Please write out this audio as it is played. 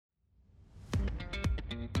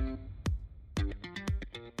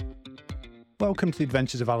Welcome to the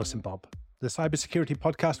Adventures of Alice and Bob, the cybersecurity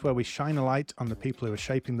podcast where we shine a light on the people who are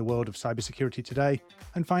shaping the world of cybersecurity today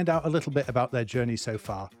and find out a little bit about their journey so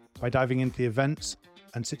far by diving into the events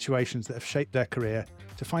and situations that have shaped their career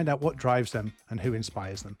to find out what drives them and who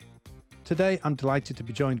inspires them. Today, I'm delighted to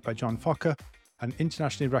be joined by John Fokker, an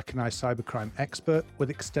internationally recognized cybercrime expert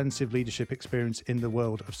with extensive leadership experience in the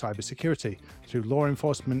world of cybersecurity through law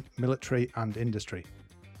enforcement, military, and industry.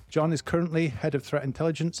 John is currently Head of Threat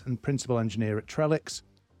Intelligence and Principal Engineer at Trellix,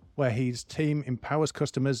 where his team empowers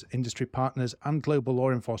customers, industry partners, and global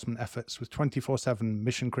law enforcement efforts with 24/7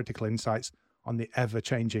 mission-critical insights on the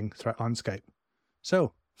ever-changing threat landscape.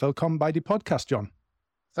 So, welcome by the podcast, John.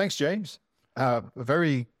 Thanks, James.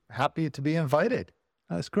 Very happy to be invited.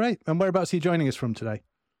 That's great. And whereabouts are you joining us from today?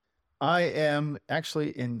 I am actually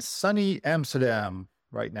in sunny Amsterdam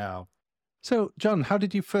right now. So, John, how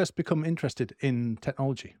did you first become interested in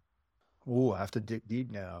technology? Oh, I have to dig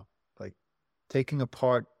deep now. Like taking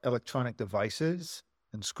apart electronic devices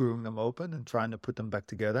and screwing them open and trying to put them back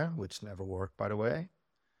together, which never worked, by the way.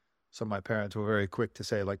 So my parents were very quick to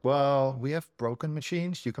say, like, well, we have broken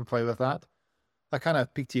machines. You can play with that. That kind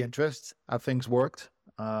of piqued the interest, how things worked.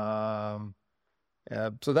 So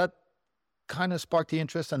that kind of sparked the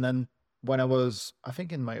interest. And then when I was, I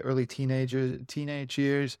think in my early teenage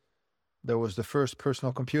years, there was the first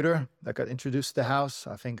personal computer that got introduced to the house.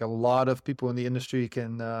 I think a lot of people in the industry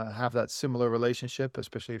can have that similar relationship,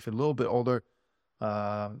 especially if you're a little bit older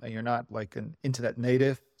and you're not like an internet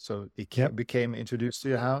native. So it became introduced to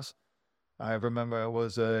your house. I remember it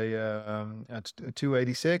was a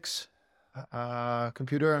 286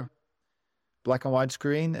 computer, black and white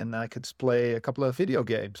screen, and I could play a couple of video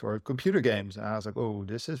games or computer games. And I was like, oh,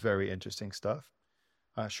 this is very interesting stuff.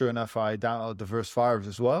 Sure enough, I downloaded the first virus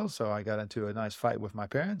as well. So I got into a nice fight with my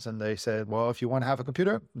parents and they said, well, if you want to have a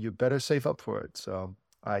computer, you better save up for it. So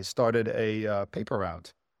I started a paper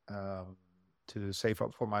route to save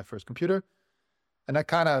up for my first computer. And that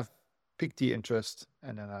kind of piqued the interest.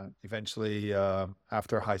 And then eventually,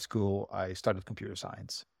 after high school, I started computer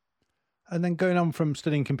science. And then going on from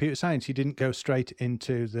studying computer science, you didn't go straight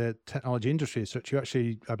into the technology industry as such. You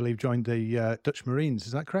actually, I believe, joined the Dutch Marines.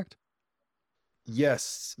 Is that correct?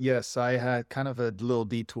 Yes. I had kind of a little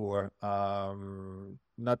detour.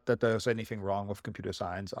 Not that there was anything wrong with computer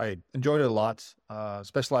science. I enjoyed it a lot,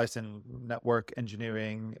 specialized in network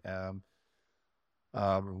engineering.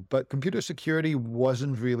 But computer security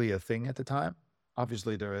wasn't really a thing at the time.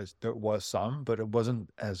 Obviously, there was some, but it wasn't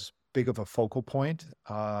as big of a focal point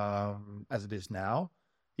as it is now,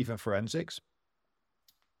 even forensics.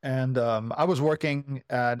 And I was working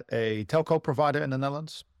at a telco provider in the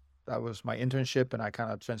Netherlands. That was my internship, and I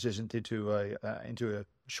kind of transitioned into a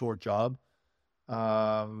short job.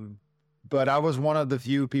 But I was one of the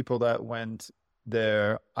few people that went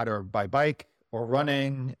there either by bike or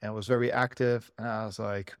running and was very active. And I was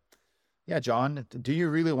like, yeah, John, do you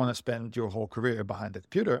really want to spend your whole career behind the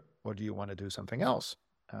computer, or do you want to do something else?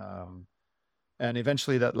 And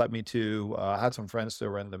eventually that led me to, I had some friends that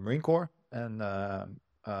were in the Marine Corps, and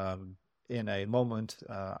in a moment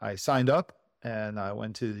I signed up. And I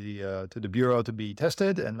went to the bureau to be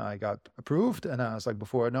tested, and I got approved. And I was like,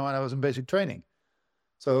 before I know it, I was in basic training.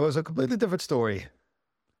 So it was a completely different story.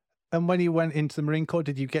 And when you went into the Marine Corps,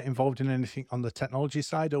 did you get involved in anything on the technology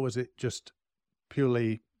side, or was it just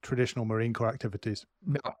purely traditional Marine Corps activities?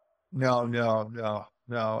 No.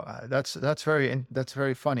 That's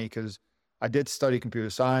very funny because I did study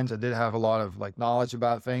computer science. I did have a lot of like knowledge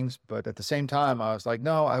about things, but at the same time, I was like,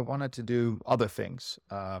 no, I wanted to do other things.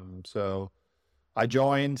 So I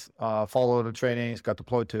joined, followed the trainings, got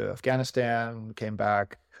deployed to Afghanistan, came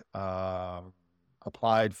back,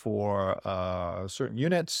 applied for certain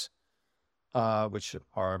units, which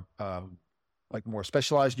are like more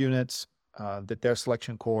specialized units, did their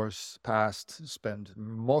selection course, passed, spent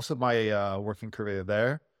most of my working career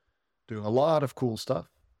there, doing a lot of cool stuff,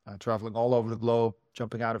 traveling all over the globe,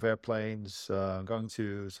 jumping out of airplanes, going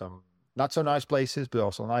to some not so nice places, but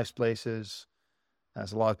also nice places.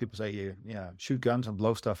 As a lot of people say, shoot guns and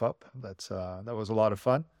blow stuff up. That was a lot of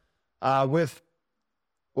fun. I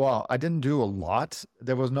didn't do a lot.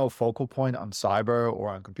 There was no focal point on cyber or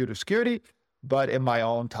on computer security, but in my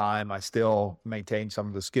own time, I still maintained some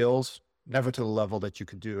of the skills, never to the level that you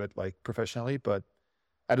could do it like professionally. But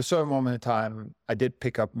at a certain moment in time, I did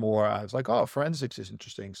pick up more. I was like, oh, forensics is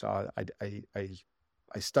interesting. So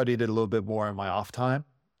I studied it a little bit more in my off time,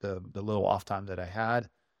 the little off time that I had.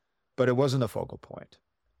 But it wasn't a focal point.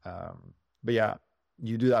 But yeah,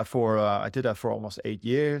 you do that I did that for almost 8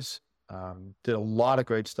 years. Did a lot of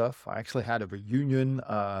great stuff. I actually had a reunion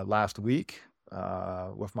last week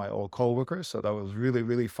with my old coworkers. So that was really,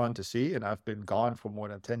 really fun to see. And I've been gone for more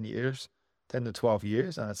than 10 years, 10 to 12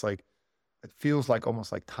 years. And it's like, it feels like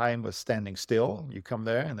almost like time was standing still. You come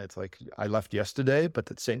there and it's like, I left yesterday, but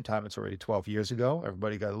at the same time, it's already 12 years ago.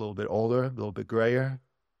 Everybody got a little bit older, a little bit grayer,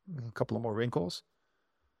 a couple of more wrinkles.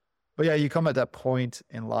 But yeah, you come at that point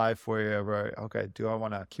in life where you're, okay, do I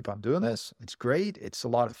want to keep on doing this? It's great. It's a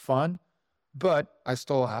lot of fun, but I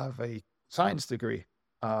still have a science degree.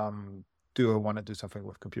 Do I want to do something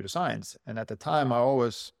with computer science? And at the time,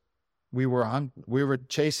 we were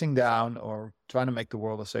chasing down or trying to make the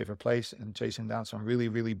world a safer place and chasing down some really,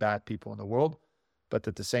 really bad people in the world. But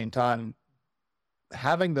at the same time,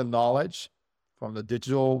 having the knowledge from the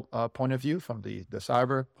digital point of view, from the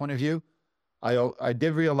cyber point of view, I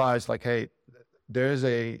did realize like, hey,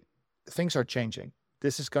 things are changing.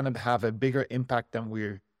 This is going to have a bigger impact than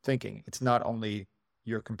we're thinking. It's not only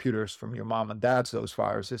your computers from your mom and dad's, those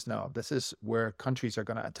viruses. No, this is where countries are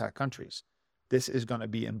going to attack countries. This is going to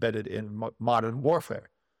be embedded in modern warfare.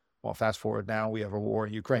 Well, fast forward now, we have a war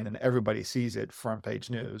in Ukraine and everybody sees it, front page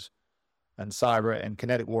news. And cyber and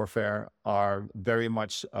kinetic warfare are very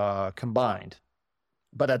much combined.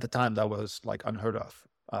 But at the time, that was like unheard of.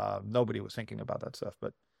 Nobody was thinking about that stuff.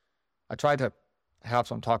 But I tried to have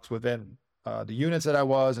some talks within the units that I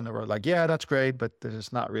was, and they were like, yeah, that's great, but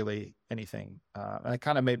there's not really anything. And it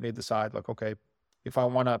kind of made me decide, like, okay, if I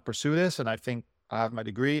want to pursue this, and I think I have my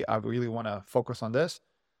degree, I really want to focus on this,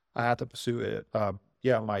 I had to pursue it,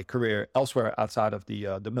 my career elsewhere outside of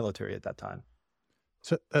the military at that time.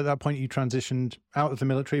 So at that point, you transitioned out of the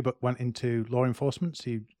military, but went into law enforcement. So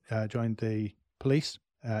you joined the police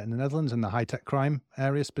in the Netherlands and the high-tech crime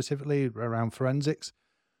area, specifically around forensics.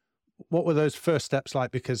 What were those first steps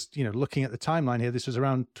like? Because, looking at the timeline here, this was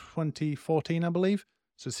around 2014, I believe.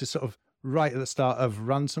 So this is sort of right at the start of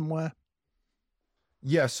ransomware.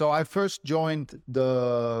 Yeah, so I first joined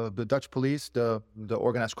the Dutch police, the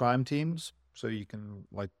organized crime teams. So you can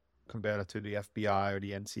like compare it to the FBI or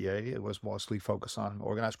the NCA. It was mostly focused on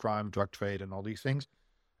organized crime, drug trade, and all these things.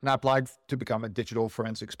 And I applied to become a digital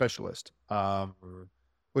forensic specialist,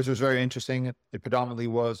 which was very interesting. It predominantly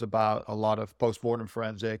was about a lot of post-mortem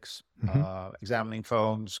forensics, examining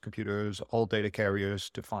phones, computers, old data carriers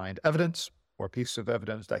to find evidence or pieces of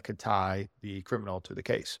evidence that could tie the criminal to the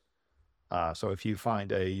case. So if you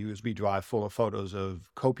find a USB drive full of photos of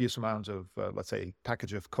copious amounts of, let's say,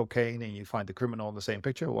 package of cocaine, and you find the criminal in the same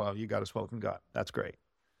picture, well, you got a smoking gun. That's great.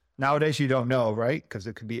 Nowadays, you don't know, right? Because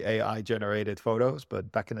it could be AI-generated photos,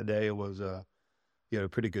 but back in the day, it was a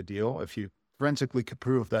pretty good deal if you forensically could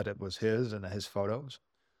prove that it was his and his photos.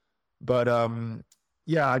 But I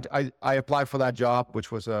applied for that job,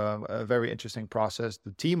 which was a very interesting process.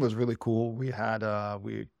 The team was really cool. We had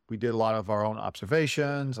we did a lot of our own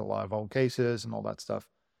observations, a lot of own cases, and all that stuff.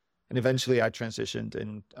 And eventually, I transitioned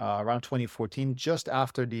in around 2014, just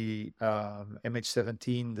after the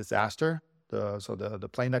MH17 disaster. The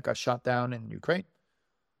plane that got shot down in Ukraine.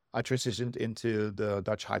 I transitioned into the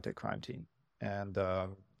Dutch high-tech crime team. And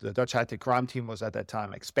the Dutch high-tech crime team was at that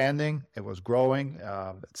time expanding. It was growing.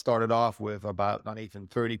 It started off with about not even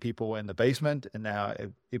 30 people in the basement, and now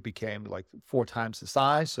it became like 4 times the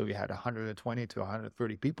size. So we had 120 to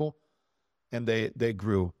 130 people, and they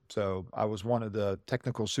grew. So I was one of the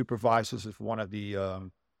technical supervisors of one of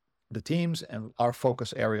the teams, and our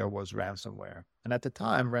focus area was ransomware. And at the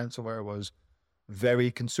time, ransomware was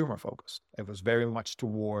very consumer focused. It was very much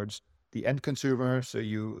towards the end consumer. So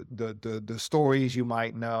the stories you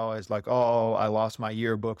might know is like, oh, I lost my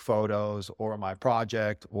yearbook photos or my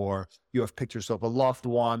project, or you have pictures of a loved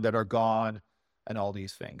one that are gone and all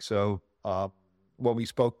these things. So when we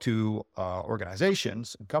spoke to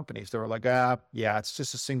organizations and companies, they were like, it's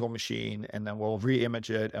just a single machine, and then we'll re-image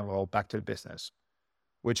it and we'll back to the business,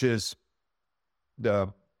 which is the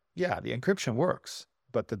encryption works.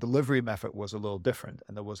 But the delivery method was a little different,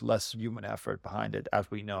 and there was less human effort behind it,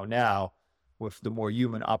 as we know now, with the more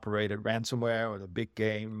human-operated ransomware or the big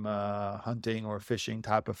game hunting or phishing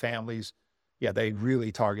type of families. Yeah, they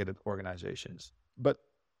really targeted organizations. But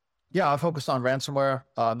yeah, I focused on ransomware,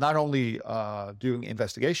 not only doing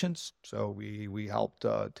investigations. So we helped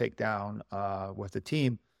take down with the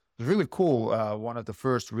team. It was really cool. One of the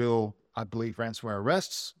first real, I believe, ransomware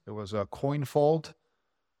arrests. It was a CoinFold.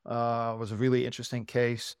 Was a really interesting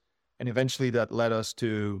case. And eventually that led us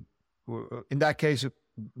to, in that case,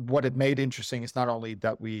 what it made interesting is not only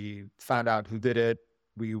that we found out who did it,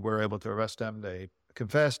 we were able to arrest them, they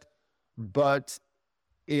confessed, but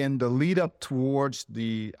in the lead up towards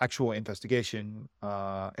the actual investigation,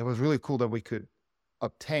 it was really cool that we could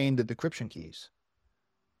obtain the decryption keys.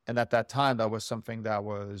 And at that time, that was something that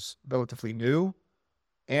was relatively new.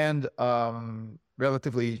 and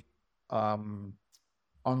relatively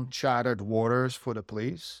uncharted waters for the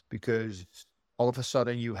police, because all of a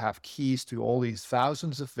sudden you have keys to all these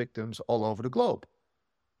thousands of victims all over the globe.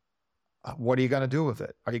 What are you going to do with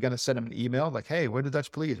it? Are you going to send them an email like, hey, we're the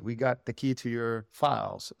Dutch police, we got the key to your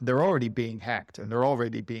files? They're already being hacked and they're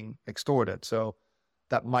already being extorted. So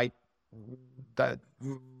that might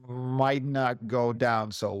not go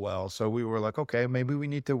down so well. So we were like, okay, maybe we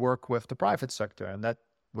need to work with the private sector. And that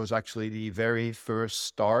was actually the very first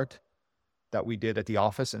start that we did at the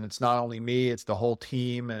office. And it's not only me, it's the whole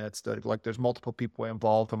team. And it's there's multiple people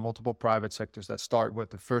involved and multiple private sectors that start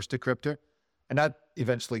with the first decryptor. And that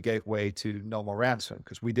eventually gave way to No More Ransom,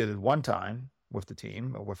 because we did it one time with the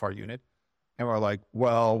team, or with our unit. And we're like,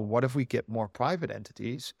 well, what if we get more private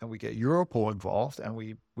entities and we get Europol involved and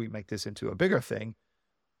we make this into a bigger thing?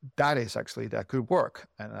 That could work.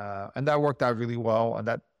 And that worked out really well. And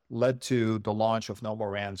that led to the launch of No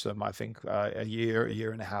More Ransom, I think, a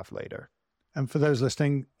year and a half later. And for those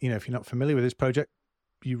listening, if you're not familiar with this project,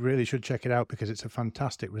 you really should check it out, because it's a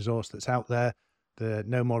fantastic resource that's out there. The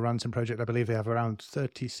No More Ransom project, I believe they have around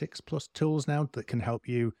 36 plus tools now that can help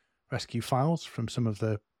you rescue files from some of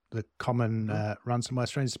the common ransomware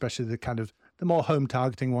strains, especially the more home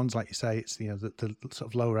targeting ones. Like you say, it's the sort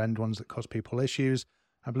of lower end ones that cause people issues.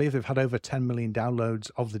 I believe they've had over 10 million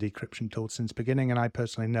downloads of the decryption tool since beginning. And I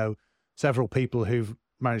personally know several people who've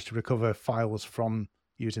managed to recover files from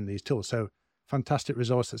using these tools. So fantastic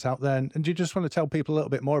resource that's out there. And do you just want to tell people a little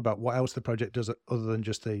bit more about what else the project does other than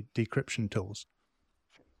just the decryption tools?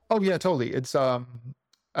 Oh yeah, totally. It's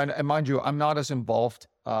and mind you, I'm not as involved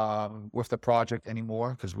with the project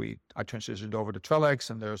anymore, because I transitioned over to Trellix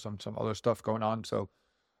and there's some other stuff going on. So,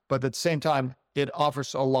 but at the same time, it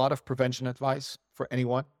offers a lot of prevention advice for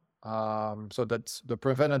anyone. So that's the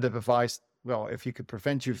preventative advice. Well, if you could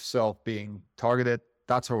prevent yourself being targeted,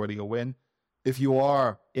 that's already a win. If you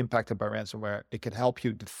are impacted by ransomware, it can help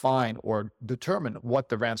you define or determine what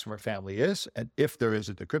the ransomware family is and if there is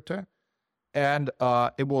a decryptor. And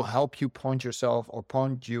it will help you point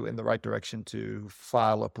you in the right direction to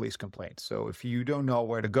file a police complaint. So if you don't know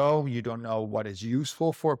where to go, you don't know what is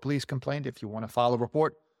useful for a police complaint, if you want to file a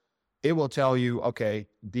report, it will tell you, okay,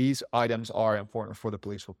 these items are important for the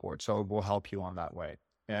police report. So it will help you on that way.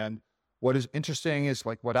 And what is interesting is,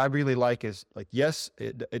 like, what I really like is, like, yes,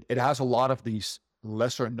 it has a lot of these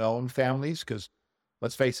lesser known families, because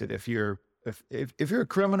let's face it, if you're a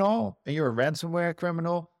criminal and you're a ransomware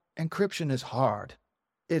criminal, encryption is hard.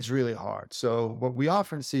 It's really hard. So what we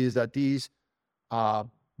often see is that these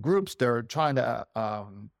groups, they're trying to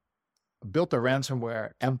build a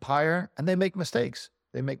ransomware empire, and they make mistakes.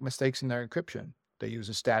 They make mistakes in their encryption. They use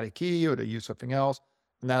a static key or they use something else,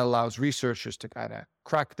 and that allows researchers to kind of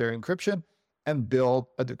crack their encryption and build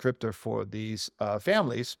a decryptor for these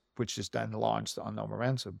families, which is then launched on No More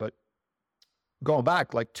Ransom. But going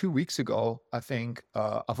back like 2 weeks ago, I think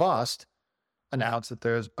Avast announced that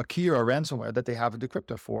there's Akira ransomware that they have a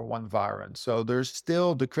decryptor for, one variant. So there's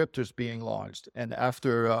still decryptors being launched. And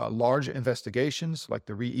after large investigations like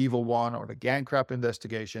the REvil one or the GandCrab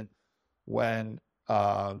investigation, when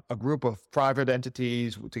a group of private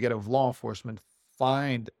entities together with law enforcement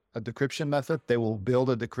find a decryption method, they will build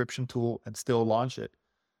a decryption tool and still launch it.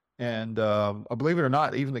 And believe it or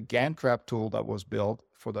not, even the GandCrab tool that was built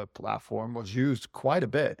for the platform was used quite a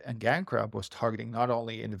bit. And GandCrab was targeting not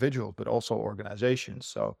only individuals, but also organizations.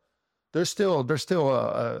 So there's still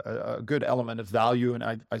a good element of value. And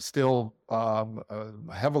I still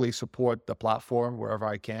heavily support the platform wherever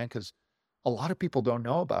I can, because a lot of people don't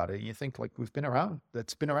know about it. You think, like,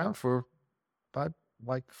 that's been around for about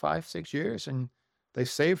like 5-6 years, and they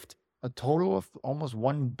saved a total of almost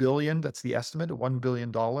 $1 billion. That's the estimate, $1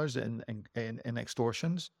 billion in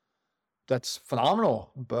extortions. That's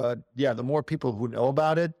phenomenal. But yeah, the more people who know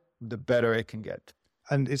about it, the better it can get.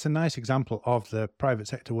 And it's a nice example of the private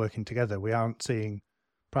sector working together. We aren't seeing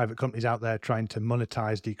private companies out there trying to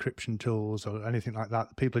monetize decryption tools or anything like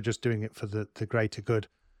that. People are just doing it for the greater good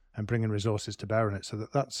and bringing resources to bear on it. So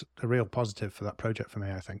that's a real positive for that project for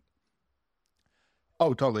me, I think.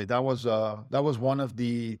 Oh, totally. That was a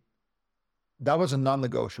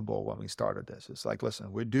non-negotiable when we started this. It's like,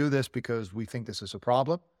 listen, we do this because we think this is a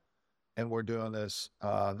problem, and we're doing this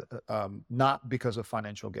not because of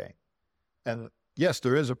financial gain. And yes,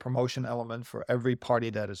 there is a promotion element for every party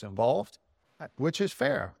that is involved, which is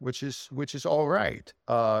fair, which is all right.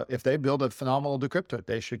 If they build a phenomenal decryptor,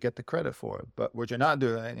 they should get the credit for it. But what you're not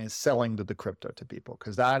doing is selling the decryptor to people,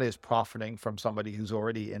 because that is profiting from somebody who's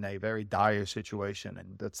already in a very dire situation,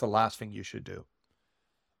 and that's the last thing you should do.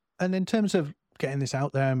 And in terms of getting this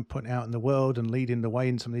out there and putting it out in the world and leading the way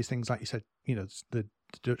in some of these things, like you said, the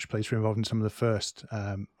Dutch police were involved in some of the first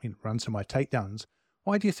ransomware takedowns.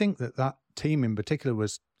 Why do you think that team in particular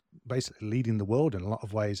was basically leading the world in a lot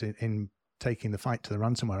of ways in taking the fight to the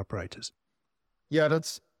ransomware operators? Yeah,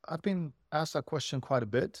 I've been asked that question quite a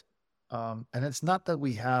bit. And it's not that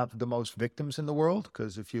we have the most victims in the world,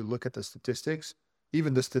 because if you look at the statistics,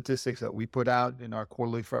 even the statistics that we put out in our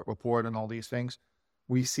quarterly threat report and all these things,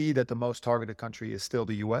 we see that the most targeted country is still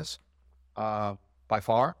the US, by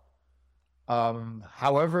far.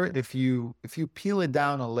 However, if you peel it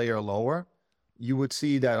down a layer lower, you would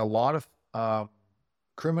see that a lot of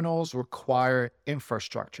criminals require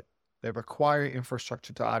infrastructure. They require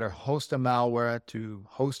infrastructure to either host a malware, to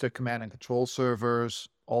host their command and control servers,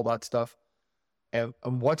 all that stuff. And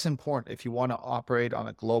what's important, if you want to operate on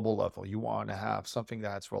a global level, you want to have something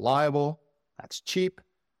that's reliable, that's cheap,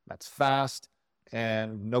 that's fast,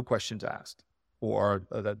 and no questions asked, or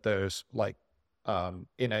that there's like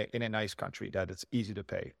in a nice country that it's easy to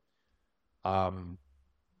pay.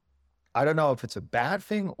 I don't know if it's a bad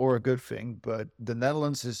thing or a good thing, but the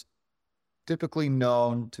Netherlands is typically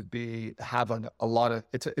known to have a lot of,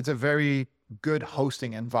 it's a very good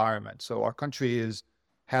hosting environment. So our country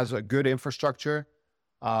has a good infrastructure,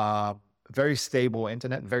 very stable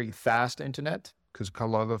internet, very fast internet, because a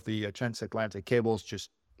lot of the transatlantic cables just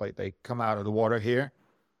like they come out of the water here.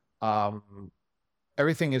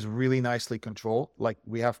 Everything is really nicely controlled. Like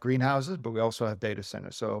we have greenhouses, but we also have data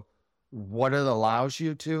centers. So what it allows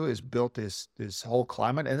you to is build this whole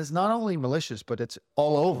climate, and it's not only malicious, but it's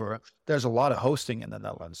all over. There's a lot of hosting in the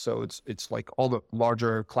Netherlands, so it's like all the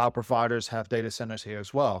larger cloud providers have data centers here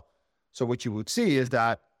as well. So what you would see is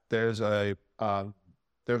that there's a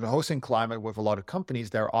hosting climate with a lot of companies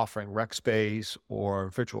that are offering rec space or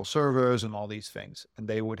virtual servers and all these things, and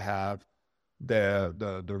they would have the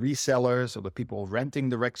resellers or the people renting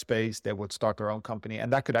the rec space. They would start their own company,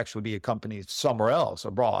 and that could actually be a company somewhere else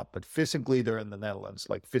abroad, but physically they're in the Netherlands,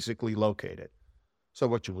 like physically located. So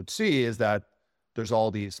what you would see is that there's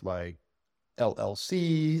all these like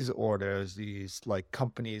LLCs, or there's these like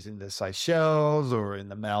companies in the Seychelles or in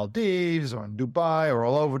the Maldives or in Dubai or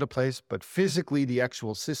all over the place, but physically the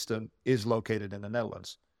actual system is located in the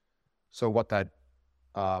Netherlands. So what that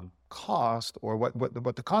cost, or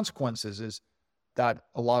what the consequences is that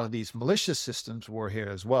a lot of these malicious systems were here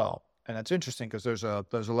as well. And it's interesting because there's a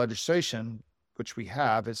legislation which we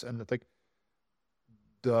have is, and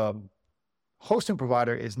the hosting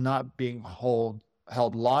provider is not being held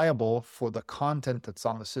liable for the content that's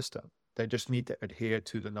on the system. They just need to adhere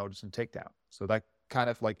to the notice and takedown. So that kind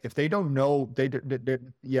of like, if they don't know,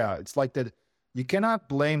 it's like that. You cannot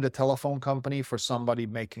blame the telephone company for somebody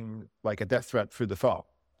making like a death threat through the phone.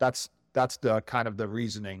 That's the kind of the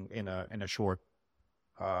reasoning in a short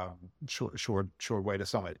way to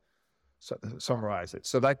summarize it.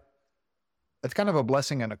 So it's kind of a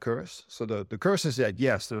blessing and a curse. So the curse is that,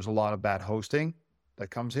 yes, there's a lot of bad hosting that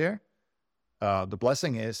comes here. The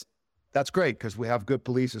blessing is that's great because we have good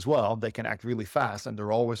police as well. They can act really fast and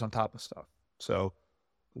they're always on top of stuff. So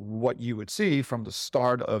what you would see from the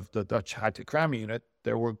start of the Dutch high-tech crime unit,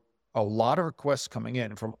 there were a lot of requests coming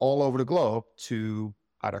in from all over the globe to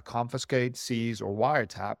either confiscate, seize, or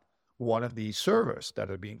wiretap one of these servers that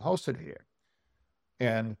are being hosted here.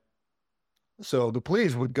 And so the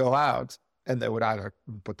police would go out and they would either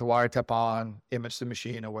put the wiretap on, image the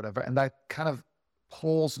machine or whatever, and that kind of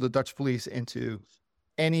pulls the Dutch police into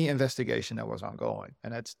any investigation that was ongoing.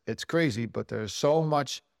 And it's crazy, but there's so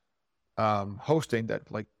much hosting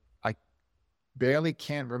that like I barely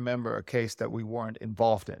can't remember a case that we weren't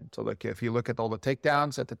involved in. So like if you look at all the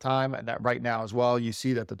takedowns at the time and that right now as well, you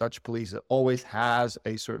see that the Dutch police always has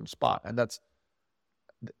a certain spot. And that's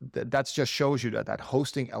just shows you that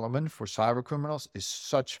hosting element for cyber criminals is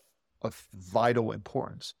such of vital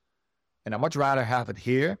importance. And I'd much rather have it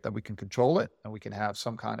here, that we can control it and we can have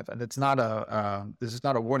some kind of, and it's not this is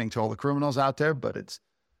not a warning to all the criminals out there, but it's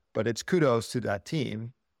kudos to that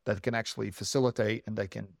team that can actually facilitate, and they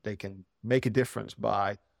can make a difference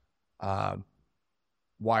by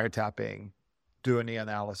wiretapping, doing the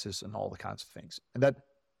analysis and all the kinds of things. And that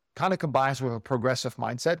kind of combines with a progressive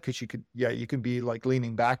mindset, because you could be like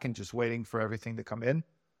leaning back and just waiting for everything to come in.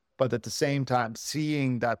 But at the same time,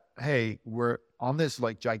 seeing that, hey, we're on this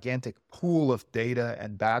like gigantic pool of data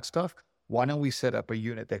and bad stuff. Why don't we set up a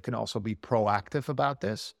unit that can also be proactive about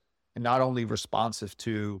this and not only responsive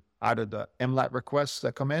to either the MLAT requests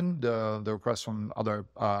that come in, the requests from other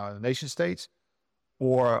nation states,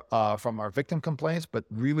 or from our victim complaints, but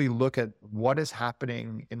really look at what is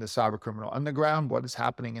happening in the cyber criminal underground, what is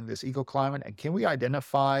happening in this ecoclimate, and can we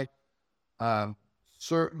identify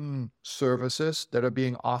certain services that are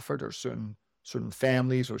being offered, or certain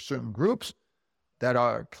families or certain groups, that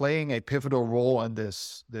are playing a pivotal role in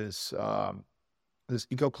this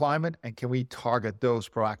eco-climate, and can we target those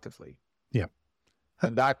proactively? Yeah.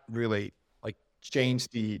 And that really like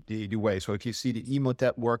changed the way. So if you see the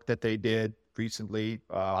Emotet work that they did recently,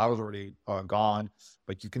 I was already gone,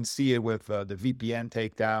 but you can see it with the VPN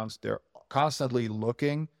takedowns. They're constantly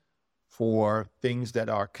looking for things that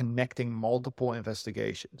are connecting multiple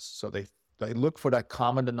investigations. So they look for that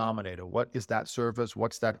common denominator. What is that service?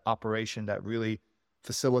 What's that operation that really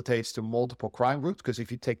facilitates to multiple crime groups? Because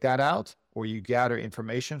if you take that out or you gather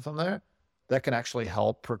information from there, that can actually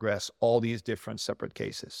help progress all these different separate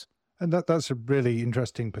cases. And that's a really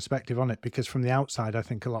interesting perspective on it, because from the outside, I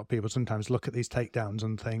think a lot of people sometimes look at these takedowns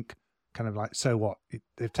and think kind of like, so what?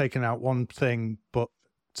 They've taken out one thing, but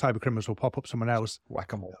cyber criminals will pop up someone else.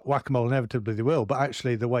 Whack-a-mole. Whack-a-mole, inevitably they will. But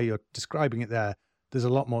actually, the way you're describing it there's a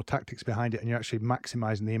lot more tactics behind it, and you're actually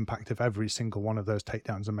maximizing the impact of every single one of those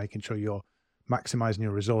takedowns and making sure you're maximizing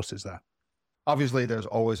your resources there. Obviously, there's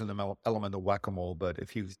always an element of whack-a-mole, but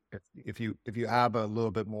if you have a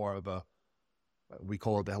little bit more of a, we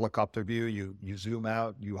call it the helicopter view, you zoom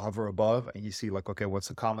out, you hover above, and you see like, okay, what's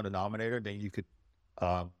the common denominator? Then you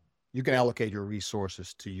can allocate your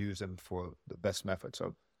resources to use them for the best method.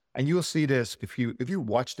 So, and you'll see this if you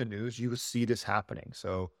watch the news, you will see this happening.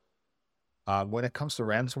 So, when it comes to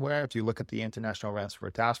ransomware, if you look at the International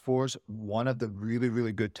Ransomware Task Force, one of the really,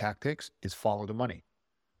 really good tactics is follow the money.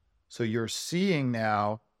 So you're seeing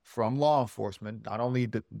now from law enforcement, not only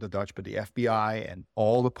the Dutch, but the FBI and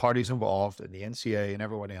all the parties involved and the NCA and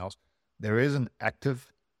everyone else, there is an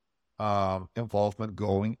active involvement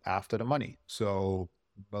going after the money. So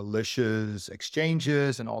malicious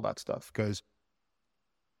exchanges and all that stuff, because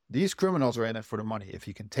these criminals are in it for the money. If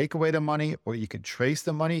you can take away the money or you can trace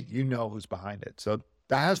the money, you know who's behind it. So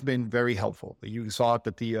that has been very helpful. You saw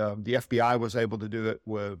that the FBI was able to do it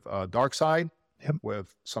with DarkSide, Yep.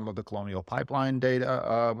 with some of the Colonial Pipeline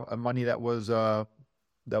data, money that was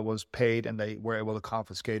paid, and they were able to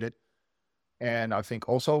confiscate it. And I think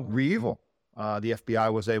also REvil, the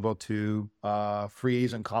FBI was able to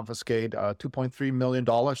freeze and confiscate $2.3 million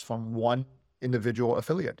from one individual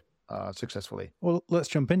affiliate successfully. Well, let's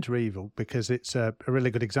jump into REvil, because it's a really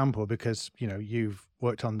good example, because, you know, you've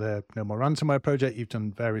worked on the No More Ransomware project, you've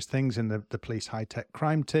done various things in the police high-tech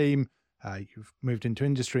crime team, you've moved into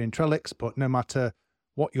industry in Trellix, but no matter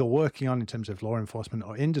what you're working on in terms of law enforcement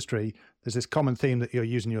or industry, there's this common theme that you're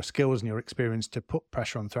using your skills and your experience to put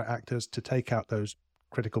pressure on threat actors to take out those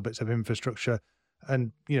critical bits of infrastructure.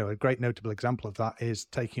 And, you know, a great notable example of that is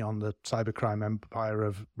taking on the cybercrime empire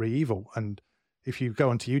of REvil. And if you go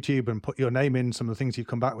onto YouTube and put your name in, some of the things you've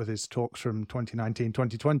come back with is talks from 2019,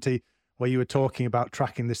 2020, where you were talking about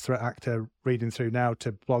tracking this threat actor, reading through now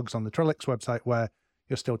to blogs on the Trellix website where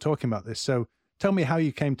you're still talking about this. So tell me how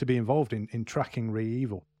you came to be involved in tracking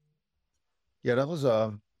REvil. Yeah, that was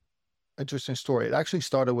an interesting story. It actually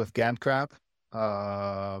started with GandCrab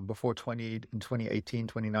before in 2018,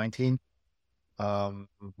 2019.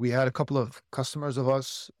 We had a couple of customers of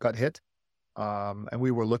us got hit. And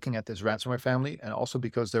we were looking at this ransomware family, and also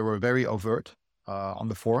because they were very overt on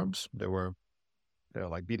the forums. They're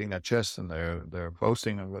like beating their chests, and they're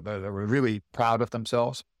boasting, and they were really proud of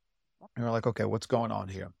themselves. And we're like, okay, what's going on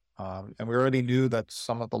here? And we already knew that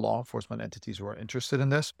some of the law enforcement entities were interested in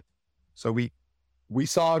this, so we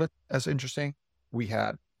saw it as interesting. We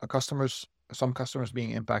had some customers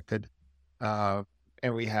being impacted, and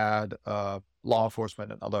we had law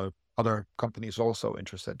enforcement and other companies also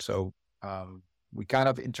interested. So we kind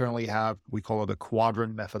of internally we call it a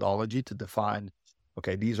quadrant methodology to define,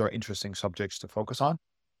 okay, these are interesting subjects to focus on.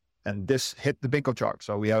 And this hit the bingo chart.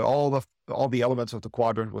 So we had all the elements of the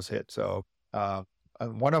quadrant was hit. So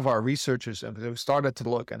and one of our researchers, and we started to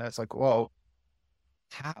look, and it's like, well,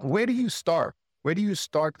 where do you start? Where do you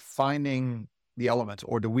start finding the elements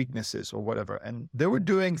or the weaknesses or whatever? And they were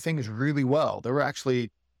doing things really well. They were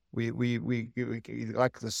actually, we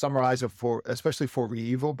like to summarize it especially for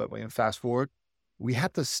REvil, but when you fast forward, we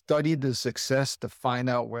had to study the success to find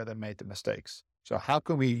out where they made the mistakes. So how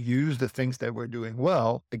can we use the things that we're doing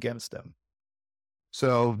well against them?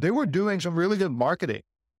 So they were doing some really good marketing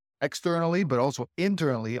externally, but also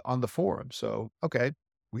internally on the forum. So, okay,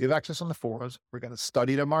 we have access on the forums. We're going to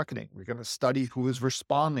study their marketing. We're going to study who is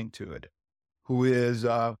responding to it, who is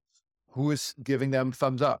giving them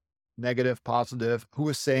thumbs up, negative, positive, who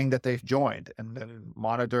is saying that they've joined, and then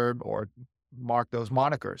monitor or mark those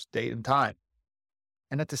monikers, date and time.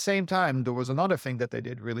 And at the same time, there was another thing that they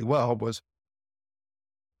did really well was,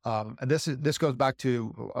 and this goes back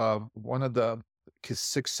to one of the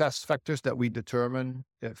success factors that we determine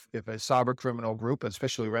if a cyber criminal group,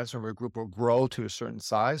 especially a ransomware group, will grow to a certain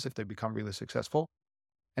size if they become really successful.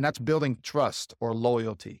 And that's building trust or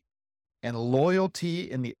loyalty. And loyalty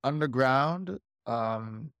in the underground,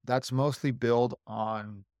 that's mostly built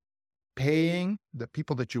on paying the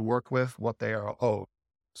people that you work with what they are owed.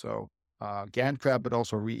 So GandCrab, but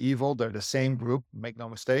also REvil, they're the same group, make no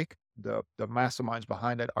mistake. The masterminds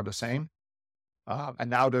behind it are the same. And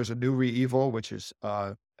now there's a new REvil, which is,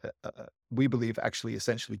 we believe, actually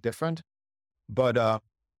essentially different. But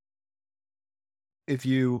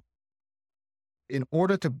in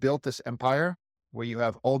order to build this empire where you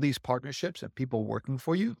have all these partnerships and people working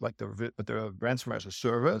for you, like the ransomware as a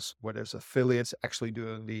service, where there's affiliates actually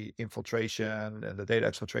doing the infiltration and the data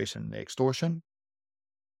exfiltration and the extortion,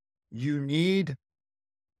 you need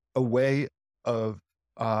a way of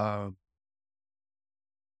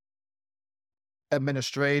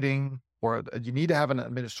administrating, or you need to have an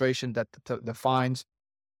administration that defines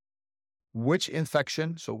which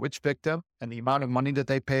infection, so which victim, and the amount of money that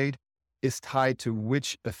they paid is tied to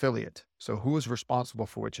which affiliate. So who is responsible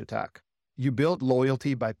for which attack? You build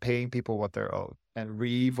loyalty by paying people what they're owed. And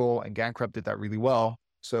REvil and GandCrab did that really well.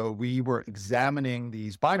 So we were examining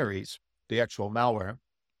these binaries, the actual malware,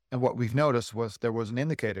 and what we've noticed was there was an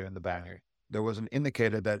indicator in the binary. There was an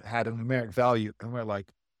indicator that had a numeric value, and we're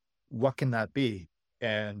like, what can that be?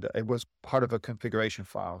 And it was part of a configuration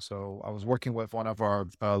file. So I was working with one of our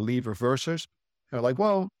lead reversers. They're like,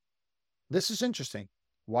 well, this is interesting.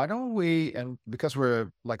 Why don't we, and because we're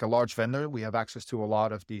like a large vendor, we have access to a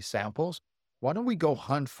lot of these samples. Why don't we go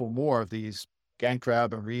hunt for more of these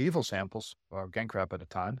GandCrab and REvil samples, or GandCrab at the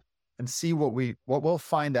time, and see what we'll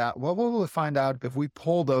find out. What will we find out if we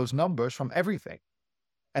pull those numbers from everything?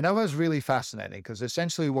 And that was really fascinating, because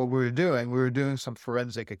essentially what we were doing some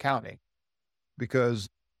forensic accounting, because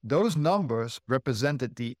those numbers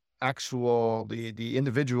represented the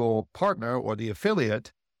individual partner or the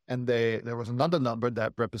affiliate, and there was another number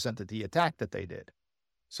that represented the attack that they did.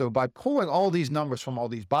 So by pulling all these numbers from all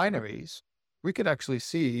these binaries, we could actually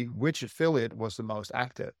see which affiliate was the most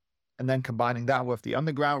active. And then combining that with the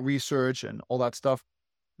underground research and all that stuff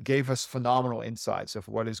gave us phenomenal insights of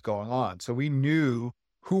what is going on. So we knew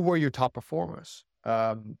who were your top performers,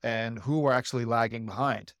 and who were actually lagging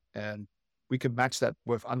behind. And we could match that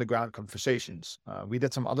with underground conversations. We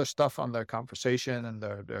did some other stuff on their conversation and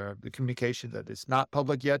the communication that is not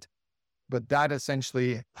public yet, but that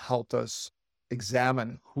essentially helped us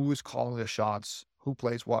examine who is calling the shots, who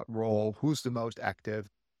plays what role, who's the most active.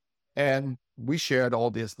 And we shared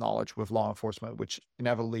all this knowledge with law enforcement, which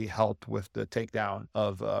inevitably helped with the takedown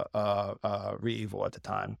of REvil at the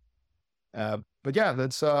time. But yeah,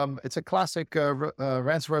 it's a classic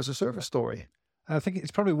ransomware as a service story. I think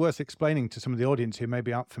it's probably worth explaining to some of the audience who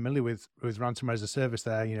maybe aren't familiar with ransomware as a service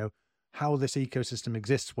there, how this ecosystem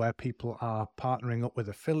exists where people are partnering up with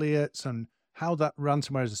affiliates, and how that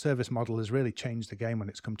ransomware as a service model has really changed the game when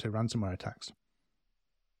it's come to ransomware attacks.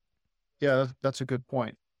 Yeah, that's a good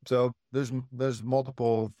point. So there's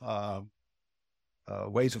multiple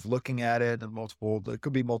ways of looking at it, and there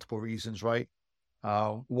could be multiple reasons, right?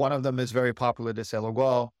 One of them is very popular. They say,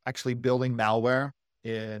 well, actually building malware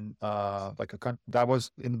in that was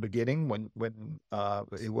in the beginning when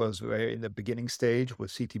it was very in the beginning stage with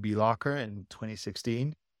CTB Locker in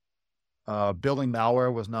 2016. Building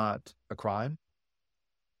malware was not a crime,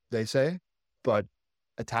 they say, but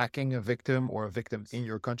attacking a victim or a victim in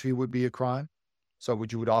your country would be a crime. So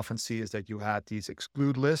what you would often see is that you had these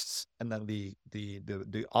exclude lists, and then the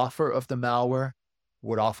author of the malware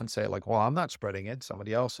would often say, like, well, I'm not spreading it,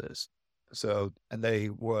 somebody else is. So, and they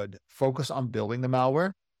would focus on building the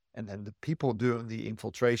malware, and then the people doing the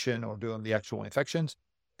infiltration or doing the actual infections,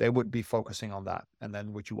 they would be focusing on that. And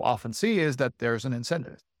then what you often see is that there's an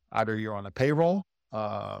incentive. Either you're on a payroll,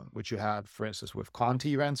 which you had, for instance, with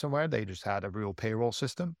Conti ransomware, they just had a real payroll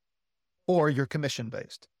system, or you're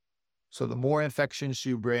commission-based. So the more infections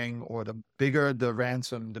you bring, or the bigger the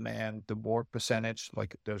ransom demand, the more percentage,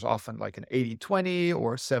 like there's often like an 80-20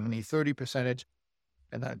 or 70-30 percentage.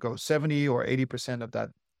 And that goes 70 or 80% of that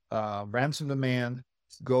ransom demand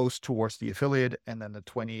goes towards the affiliate, and then the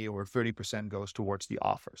 20 or 30% goes towards the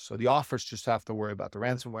offers. So the offers just have to worry about the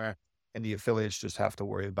ransomware, and the affiliates just have to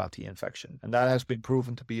worry about the infection. And that has been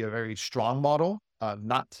proven to be a very strong model,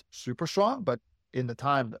 not super strong, but in the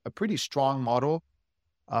time, a pretty strong model,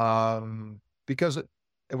 because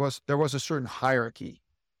there was a certain hierarchy.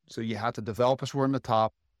 So you had the developers were on the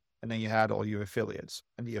top, and then you had all your affiliates,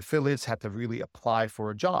 and the affiliates had to really apply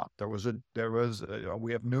for a job.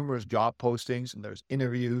 We have numerous job postings, and there's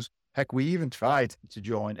interviews. Heck, we even tried to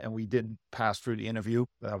join, and we didn't pass through the interview.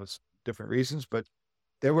 That was different reasons, but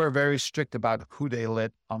they were very strict about who they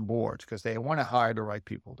let on board because they want to hire the right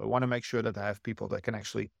people. They want to make sure that they have people that can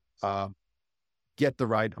actually get the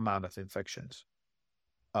right amount of infections.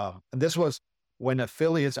 And this was when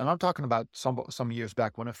affiliates, and I'm talking about some years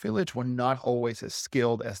back, when affiliates were not always as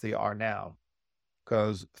skilled as they are now.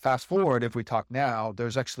 Because fast forward, if we talk now,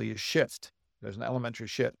 there's actually a shift. There's an elementary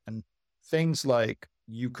shift. And things like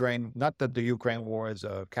Ukraine, not that the Ukraine war is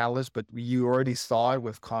a catalyst, but you already saw it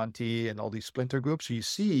with Conti and all these splinter groups. So you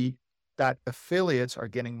see that affiliates are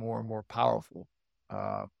getting more and more powerful.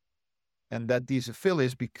 And that these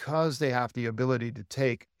affiliates, because they have the ability to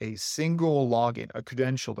take a single login, a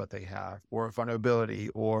credential that they have, or a vulnerability,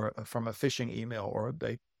 or from a phishing email, or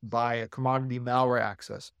they buy a commodity malware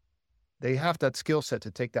access, they have that skill set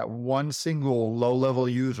to take that one single low-level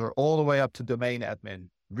user all the way up to domain admin,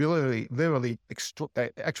 literally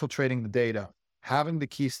exfiltrating the data, having the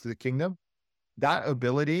keys to the kingdom. That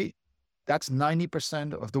ability, that's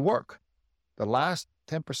 90% of the work. The last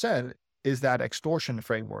 10% is that extortion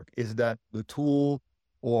framework, is that the tool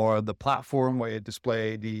or the platform where you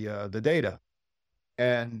display the data.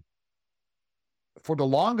 And for the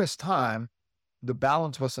longest time, the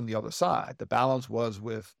balance was on the other side. The balance was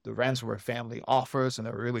with the ransomware family offers, and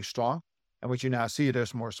they're really strong. And what you now see,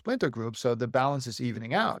 there's more splinter groups. So the balance is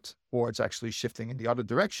evening out, or it's actually shifting in the other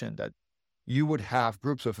direction, that you would have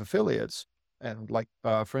groups of affiliates. And like,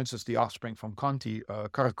 for instance, the offspring from Conti,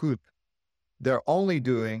 Karakut, they're only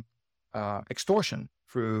doing extortion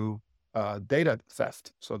through data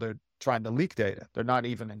theft. So they're trying to leak data. They're not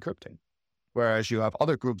even encrypting. Whereas you have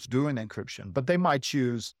other groups doing encryption, but they might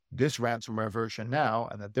choose this ransomware version now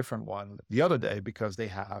and a different one the other day because they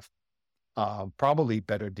have probably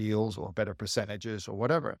better deals or better percentages or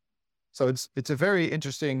whatever. So it's a very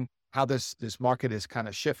interesting how this market is kind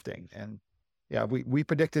of shifting. And yeah, we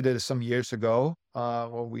predicted it some years ago.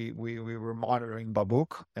 We were monitoring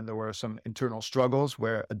Babuk, and there were some internal struggles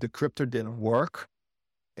where a decryptor didn't work.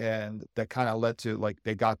 And that kind of led to, like,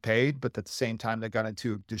 they got paid, but at the same time, they got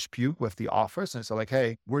into a dispute with the offers. And so like,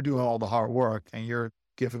 hey, we're doing all the hard work and you're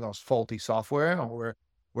giving us faulty software, or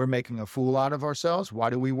we're making a fool out of ourselves. Why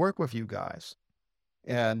do we work with you guys?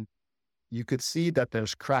 And you could see that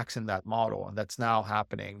there's cracks in that model, and that's now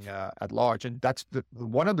happening at large. And that's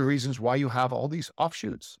one of the reasons why you have all these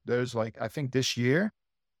offshoots. There's, like, I think this year,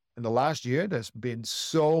 in the last year, there's been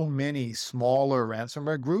so many smaller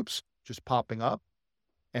ransomware groups just popping up.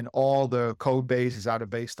 And all the code base is either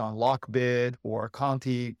based on Lockbit or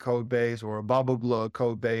Conti code base or a Babubla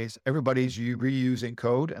code base. Everybody's reusing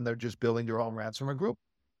code, and they're just building their own ransomware group.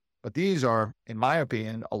 But these are, in my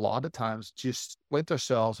opinion, a lot of times just splinter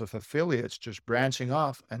cells of affiliates just branching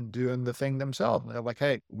off and doing the thing themselves. And they're like,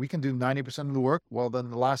 hey, we can do 90% of the work. Well,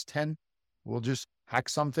 then the last 10, we'll just hack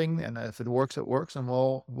something. And if it works, it works, and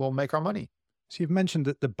we'll make our money. So you've mentioned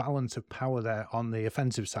that the balance of power there on the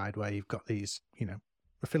offensive side, where you've got these,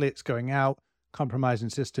 affiliates going out, compromising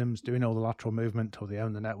systems, doing all the lateral movement till they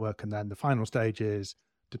own the network. And then the final stage is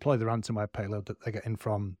deploy the ransomware payload that they get in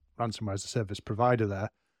from ransomware as a service provider there.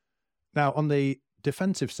 Now, on the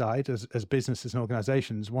defensive side, as businesses and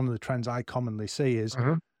organizations, one of the trends I commonly see is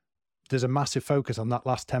there's a massive focus on that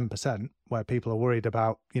last 10% where people are worried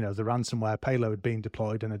about, the ransomware payload being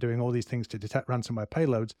deployed and are doing all these things to detect ransomware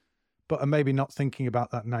payloads, but are maybe not thinking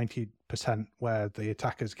about that 90% where the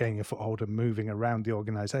attacker's gaining a foothold and moving around the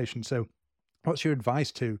organization. So what's your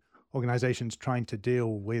advice to organizations trying to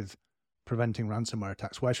deal with preventing ransomware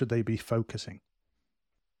attacks? Where should they be focusing?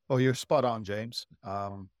 Well, you're spot on, James.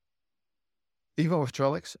 Even with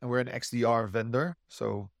Trellix, and we're an XDR vendor,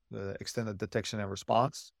 so the extended detection and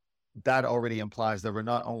response, that already implies that we're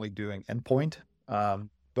not only doing endpoint,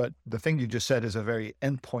 but the thing you just said is a very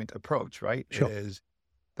endpoint approach, right? Sure. It is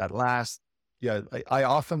that last, I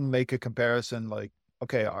often make a comparison like,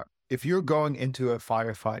 okay, if you're going into a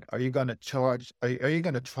firefight, are you going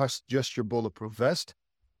to trust just your bulletproof vest?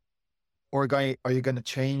 Or are you going to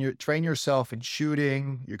train yourself in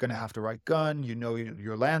shooting? You're going to have the right gun,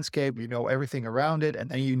 your landscape, everything around it, and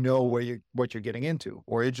then what you're getting into.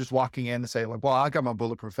 Or you're just walking in and say, like, well, I got my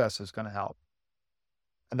bulletproof vest, it's going to help.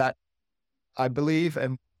 And that, I believe,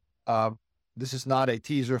 and this is not a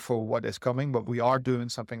teaser for what is coming, but we are doing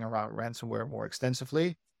something around ransomware more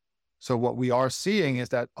extensively. So what we are seeing is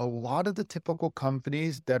that a lot of the typical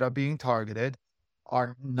companies that are being targeted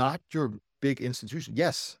are not your big institutions.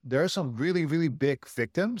 Yes, there are some really, really big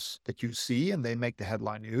victims that you see and they make the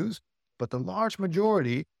headline news, but the large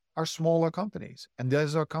majority are smaller companies. And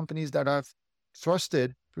those are companies that are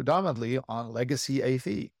trusted predominantly on legacy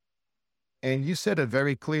AV. And you said it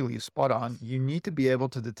very clearly, spot on. You need to be able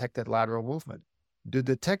to detect that lateral movement. the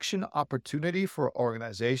detection opportunity for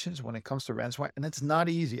organizations when it comes to ransomware, and it's not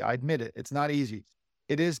easy. I admit it. It's not easy.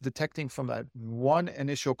 It is detecting from that one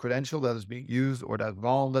initial credential that is being used or that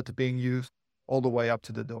vuln that's being used all the way up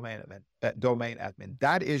to the domain admin.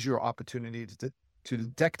 That is your opportunity to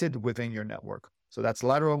detect it within your network. So that's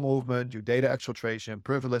lateral movement, your data exfiltration,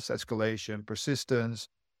 privilege escalation, persistence,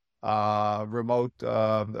 remote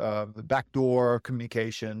backdoor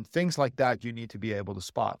communication, things like that you need to be able to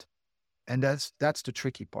spot. And that's the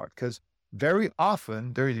tricky part, because very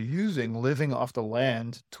often they're using living off the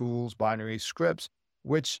land tools, binaries, scripts,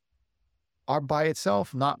 which are by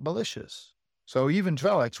itself not malicious. So even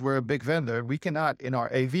Trellix, we're a big vendor. We cannot, in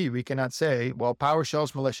our AV, we cannot say, well,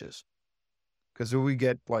 PowerShell's malicious. Because we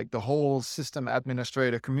get like the whole system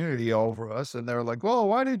administrator community over us, and they're like, well,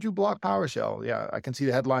 why did you block PowerShell? Yeah, I can see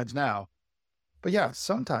the headlines now. But yeah,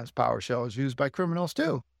 sometimes PowerShell is used by criminals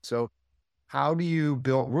too. So how do you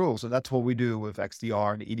build rules? And that's what we do with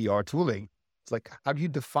XDR and EDR tooling. It's like, how do you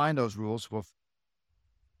define those rules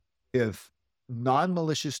if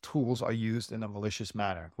non-malicious tools are used in a malicious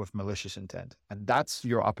manner with malicious intent? And that's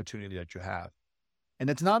your opportunity that you have. And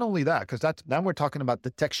it's not only that, because then we're talking about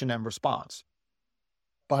detection and response.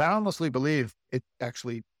 But I honestly believe it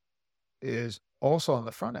actually is also on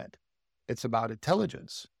the front end. It's about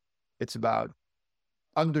intelligence. It's about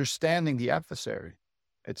understanding the adversary.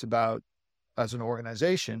 It's about, as an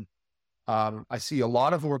organization, I see a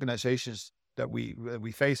lot of organizations that we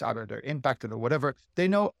face, either they're impacted or whatever, they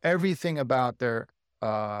know everything about their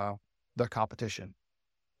competition,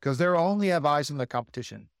 because they only have eyes on the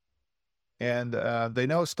competition. And they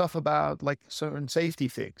know stuff about like certain safety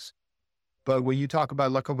things. But when you talk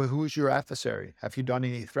about, like, who's your adversary? Have you done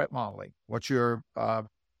any threat modeling? What's your fear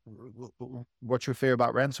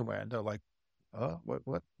about ransomware? And they're like, oh,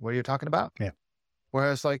 what are you talking about? Yeah.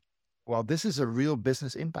 Whereas, like, well, this is a real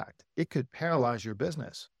business impact. It could paralyze your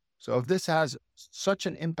business. So if this has such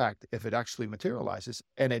an impact, if it actually materializes,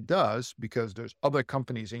 and it does, because there's other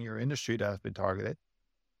companies in your industry that have been targeted,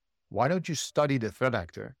 why don't you study the threat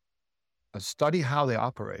actor and study how they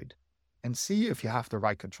operate and see if you have the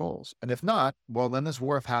right controls? And if not, well, then it's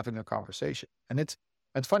worth having a conversation. And it's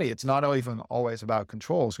funny. It's not even always about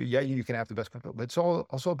controls. Yeah, you can have the best control, but it's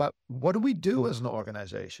also about, what do we do as an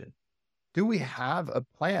organization? Do we have a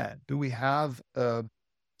plan? Do we have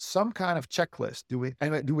some kind of checklist? Do we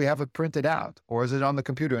have it printed out, or is it on the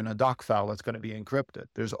computer in a doc file that's going to be encrypted?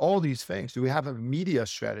 There's all these things. Do we have a media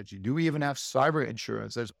strategy? Do we even have cyber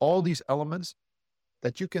insurance? There's all these elements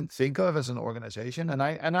that you can think of as an organization. And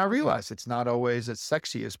I realize it's not always as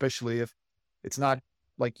sexy, especially if it's not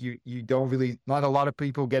like you don't really, not a lot of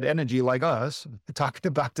people get energy like us talking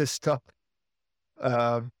about this stuff.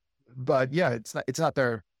 But yeah, it's not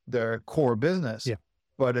their core business, yeah.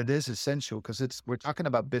 But it is essential, because we're talking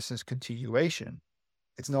about business continuation.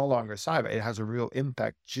 It's no longer cyber. It has a real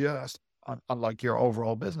impact just on like your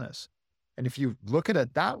overall business. And if you look at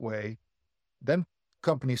it that way, then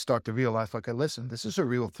companies start to realize, like, listen, this is a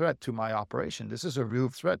real threat to my operation. This is a real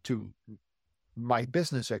threat to my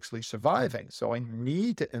business actually surviving. So I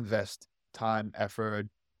need to invest time, effort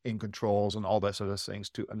in controls and all those other things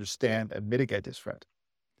to understand and mitigate this threat.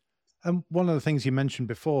 And one of the things you mentioned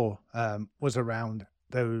before was around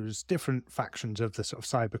those different factions of the sort of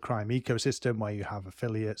cybercrime ecosystem, where you have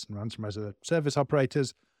affiliates and ransomware as a service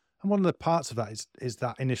operators. And one of the parts of that is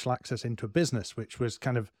that initial access into a business, which was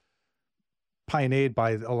kind of pioneered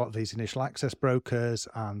by a lot of these initial access brokers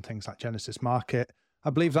and things like Genesis Market. I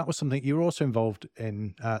believe that was something you were also involved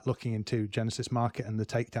in, looking into Genesis Market and the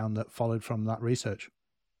takedown that followed from that research.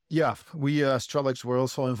 Yeah, we as Trellix were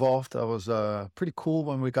also involved. That was pretty cool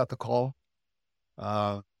when we got the call.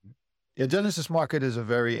 Yeah, Genesis Market is a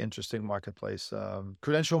very interesting marketplace.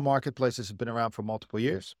 Credential marketplaces have been around for multiple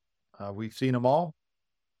years. We've seen them all,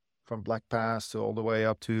 from Black Pass to all the way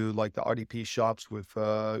up to like the RDP shops with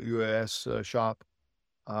UAS shop.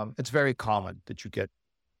 It's very common that you get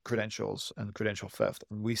credentials and credential theft.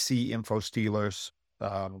 And we see info stealers,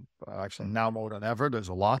 actually now more than ever. There's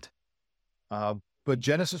a lot. But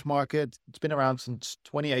Genesis Market, it's been around since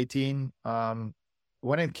 2018.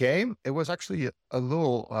 When it came, it was actually a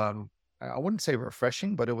little, I wouldn't say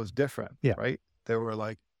refreshing, but it was different, yeah. Right? They were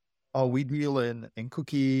like, oh, we deal in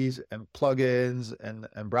cookies and plugins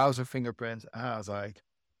and browser fingerprints. And I was like,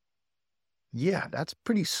 yeah, that's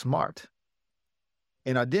pretty smart.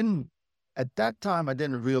 And at that time, I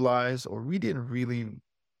didn't realize, or we didn't really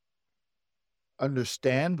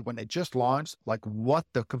understand when it just launched, like what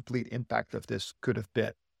the complete impact of this could have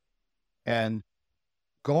been. And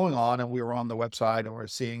going on, and we were on the website and we're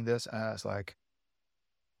seeing this, and I was like,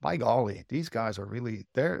 by golly, these guys are really,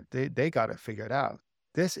 they got it figured out.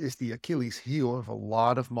 this is the Achilles heel of a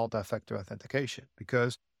lot of multi-factor authentication,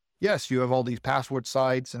 because yes, you have all these password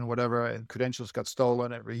sites and whatever, and credentials got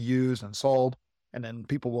stolen and reused and sold. And then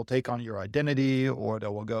people will take on your identity, or they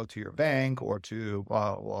will go to your bank, or to,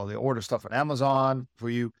 they order stuff on Amazon for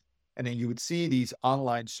you. And then you would see these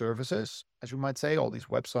online services, as you might say, all these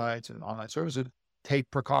websites and online services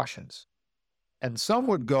take precautions. And some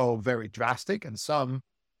would go very drastic, and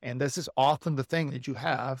this is often the thing that you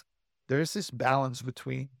have, there's this balance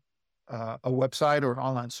between a website or an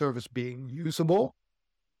online service being usable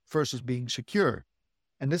versus being secure.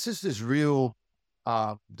 And this is this real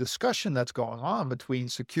discussion that's going on between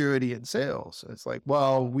security and sales. It's like,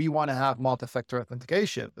 well, we want to have multi-factor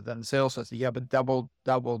authentication, but then sales says, yeah, but that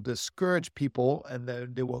will discourage people, and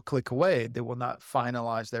then they will click away. They will not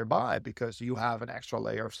finalize their buy because you have an extra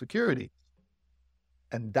layer of security.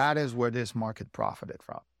 And that is where this market profited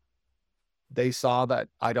from. They saw that.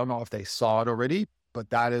 I don't know if they saw it already, but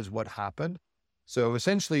that is what happened. So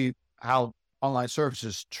essentially how online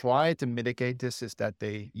services try to mitigate this is that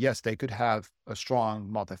they could have a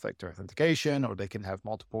strong multi-factor authentication, or they can have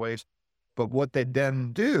multiple ways. But what they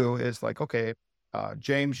then do is like, okay,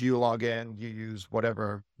 James, you log in, you use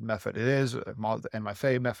whatever method it is,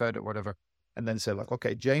 MFA method or whatever. And then say like,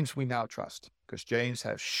 okay, James, we now trust because James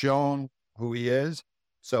has shown who he is.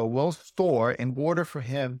 So we'll store, in order for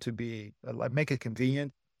him to be, make it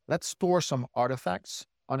convenient, let's store some artifacts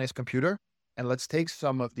on his computer. And let's take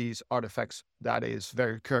some of these artifacts that is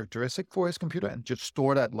very characteristic for his computer and just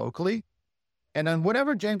store that locally. And then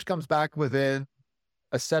whenever James comes back within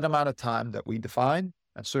a set amount of time that we define,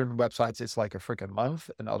 and certain websites, it's like a freaking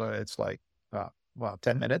month, and other it's like,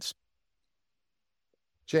 10 minutes.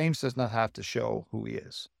 James does not have to show who he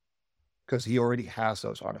is because he already has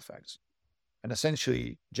those artifacts. And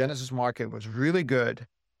essentially, Genesis Market was really good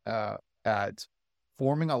at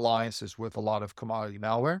forming alliances with a lot of commodity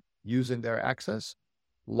malware, using their access,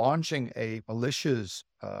 launching a malicious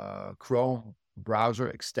Chrome browser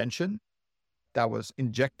extension that was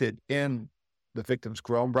injected in the victim's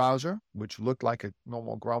Chrome browser, which looked like a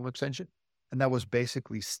normal Chrome extension. And that was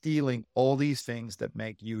basically stealing all these things that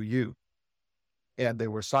make you, you. And they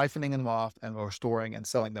were siphoning them off and were storing and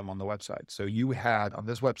selling them on the website. So you had on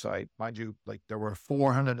this website, mind you, like there were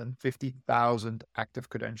 450,000 active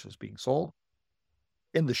credentials being sold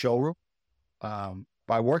in the showroom.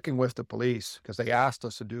 By working with the police, because they asked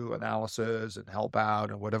us to do analysis and help out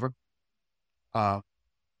and whatever,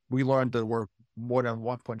 we learned there were more than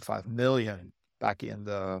 1.5 million back in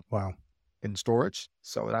in storage.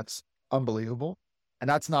 So that's unbelievable. And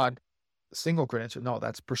that's not a single credential. No,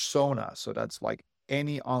 that's persona. So that's like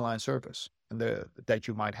any online service that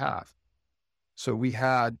you might have. So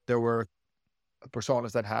there were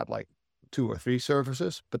personas that had like 2 or 3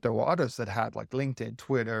 services, but there were others that had like LinkedIn,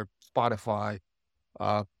 Twitter, Spotify,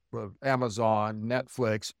 Amazon,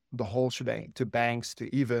 Netflix, the whole shebang, to banks,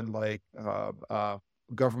 to even like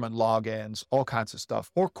government logins, all kinds of stuff,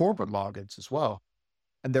 or corporate logins as well.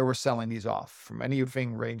 And they were selling these off from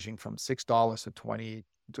anything ranging from $6 to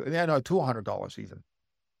 $200 even.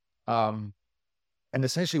 And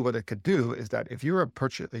essentially what it could do is that if you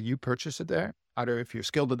purchase it there, either if you're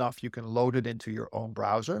skilled enough, you can load it into your own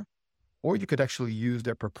browser, or you could actually use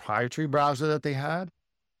their proprietary browser that they had,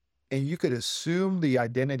 and you could assume the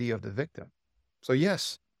identity of the victim. So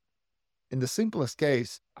yes, in the simplest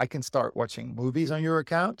case, I can start watching movies on your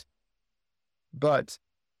account, but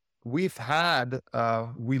we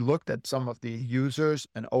looked at some of the users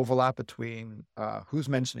and overlap between who's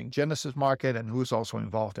mentioning Genesis Market and who's also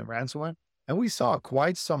involved in ransomware. And we saw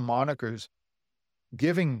quite some monikers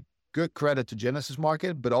giving good credit to Genesis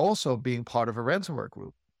Market, but also being part of a ransomware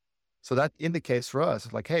group. So that indicates for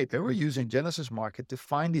us, like, hey, they were using Genesis Market to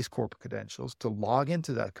find these corporate credentials, to log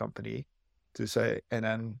into that company, to say, and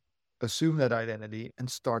then assume that identity and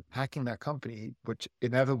start hacking that company, which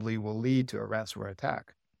inevitably will lead to a ransomware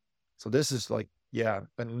attack. So this is like, an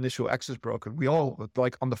initial access broken. We all,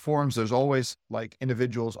 like on the forums, there's always like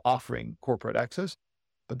individuals offering corporate access,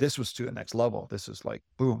 but this was to the next level. This is like,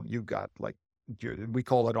 boom, you got like, we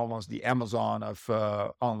call it almost the Amazon of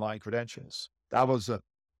online credentials. That was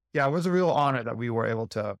it was a real honor that we were able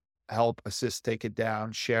to help assist, take it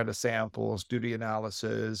down, share the samples, do the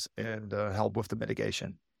analysis, and help with the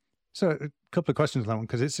mitigation. So a couple of questions on that one,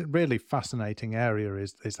 because it's a really fascinating area,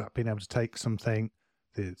 is that being able to take something,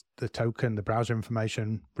 the token, the browser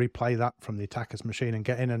information, replay that from the attacker's machine and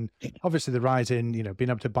get in. And obviously the rise in, being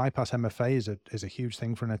able to bypass MFA is a huge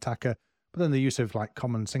thing for an attacker. But then the use of like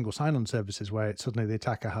common single sign-on services where suddenly the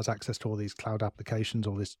attacker has access to all these cloud applications,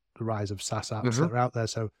 all this rise of SaaS apps that are out there.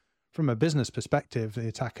 So from a business perspective, the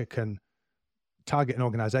attacker can target an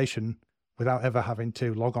organization without ever having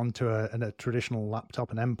to log on to a traditional laptop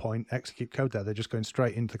and endpoint, execute code there. They're just going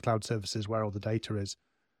straight into the cloud services where all the data is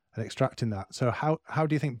and extracting that. So how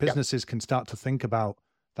do you think businesses can start to think about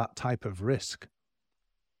that type of risk?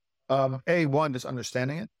 One is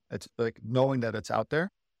understanding it. It's like knowing that it's out there.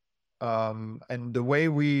 And the way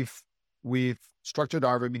we've structured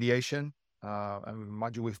our remediation, and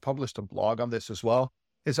mind you, we've published a blog on this as well,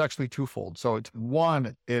 is actually twofold. So it's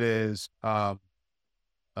one, it is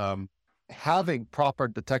having proper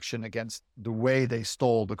detection against the way they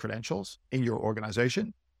stole the credentials in your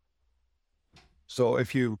organization. So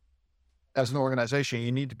if you, as an organization,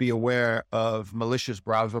 you need to be aware of malicious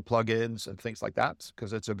browser plugins and things like that,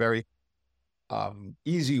 because it's a very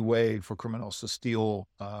easy way for criminals to steal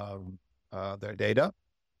their data.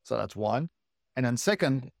 So that's one. And then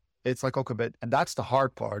second, it's like, okay, but, and that's the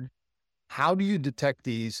hard part. How do you detect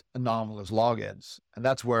these anomalous logins? And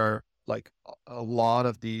that's where like a lot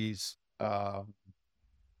of these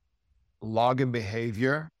login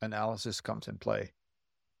behavior analysis comes in play.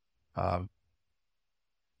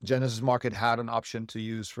 Genesis Market had an option to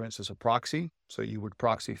use, for instance, a proxy. So you would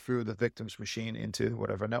proxy through the victim's machine into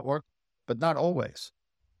whatever network, but not always.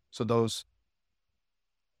 So those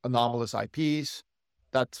anomalous IPs,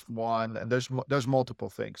 that's one. And there's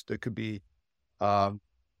multiple things. There could be, but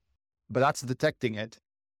that's detecting it.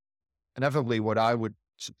 Inevitably, what I would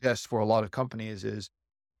suggest for a lot of companies is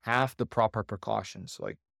have the proper precautions.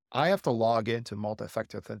 Like I have to log into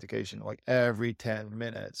multi-factor authentication like every 10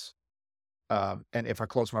 minutes. And if I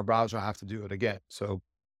close my browser, I have to do it again. So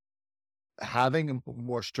having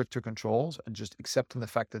more stricter controls and just accepting the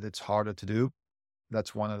fact that it's harder to do,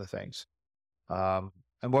 that's one of the things.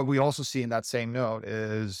 And what we also see in that same note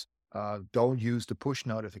is don't use the push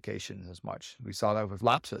notifications as much. We saw that with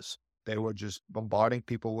lapses. They were just bombarding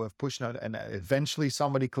people with push note, and eventually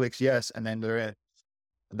somebody clicks yes, and then they're in.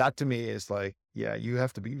 That to me is like, yeah, you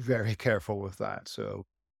have to be very careful with that. So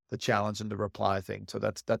the challenge and the reply thing. So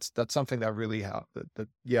that's something that really helped.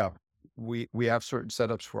 We have certain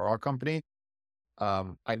setups for our company.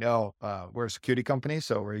 I know we're a security company,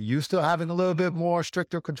 so we're used to having a little bit more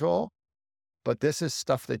stricter control, but this is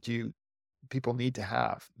stuff that people need to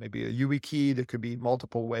have. Maybe a UE key. There could be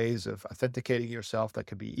multiple ways of authenticating yourself that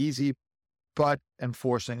could be easy, but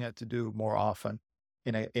enforcing it to do more often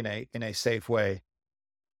in a safe way.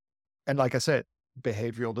 And like I said,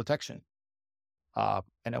 behavioral detection. And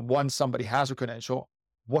then once somebody has a credential,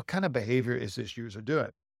 what kind of behavior is this user doing?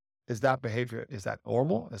 Is that behavior, is that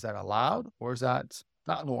normal? Is that allowed? Or is that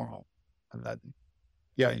not normal? And that,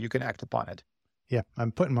 you can act upon it. Yeah,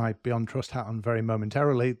 I'm putting my Beyond Trust hat on very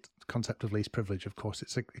momentarily. The concept of least privilege, of course,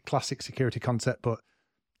 it's a classic security concept, but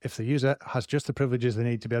if the user has just the privileges they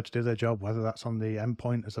need to be able to do their job, whether that's on the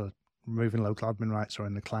endpoint as a removing local admin rights or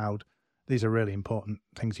in the cloud, these are really important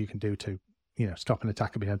things you can do to, stop an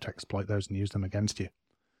attacker being able to exploit those and use them against you.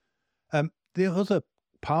 The other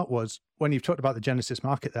part was when you've talked about the Genesis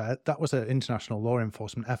Market there, that was an international law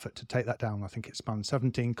enforcement effort to take that down. I think it spanned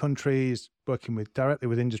 17 countries, working directly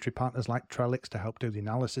with industry partners like Trellix to help do the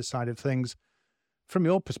analysis side of things. From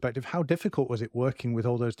your perspective, how difficult was it working with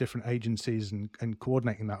all those different agencies and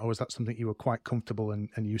coordinating that? Or was that something you were quite comfortable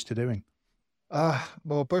and used to doing?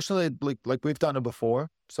 Well, personally, like we've done it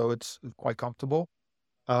before, so it's quite comfortable.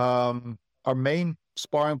 Our main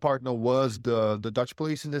sparring partner was the Dutch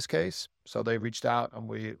police in this case. So they reached out and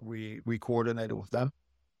we coordinated with them.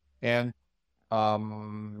 And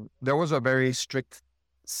there was a very strict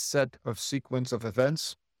set of sequence of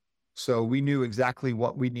events. So we knew exactly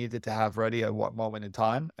what we needed to have ready at what moment in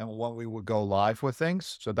time and when we would go live with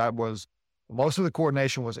things. So that was, most of the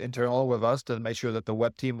coordination was internal with us to make sure that the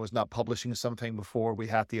web team was not publishing something before we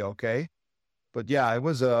had the okay. But yeah, it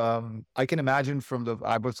was, I can imagine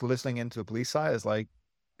I was listening into the police side, it's like,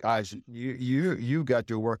 guys, you got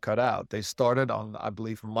your work cut out. They started on, I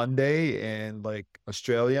believe, Monday in like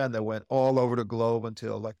Australia, and they went all over the globe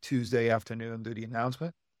until like Tuesday afternoon to the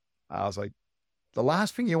announcement. I was like, the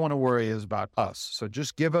last thing you want to worry is about us. So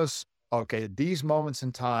just give us, okay, these moments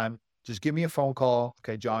in time, just give me a phone call.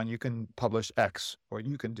 Okay, John, you can publish X or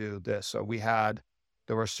you can do this. So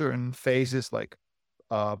there were certain phases like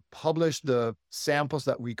publish the samples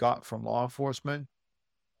that we got from law enforcement,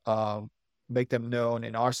 make them known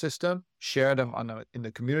in our system, share them in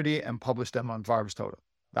the community, and publish them on VirusTotal.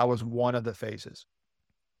 That was one of the phases.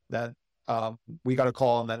 Then we got a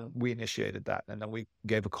call, and then we initiated that, and then we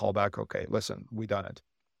gave a call back. Okay, listen, we done it.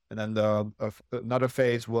 And then another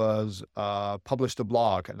phase was publish the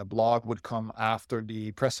blog, and the blog would come after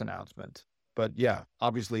the press announcement. But yeah,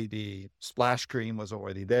 obviously the splash screen was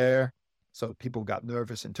already there. So people got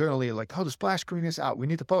nervous internally, like, oh, the splash screen is out. We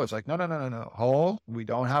need to post. Like, no. Hold, we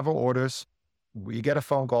don't have our orders. we get a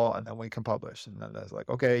phone call and then we can publish. And then that's like,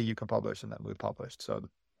 okay, you can publish, and then we published. So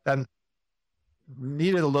then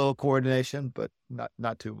needed a little coordination, but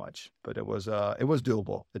not too much. But it was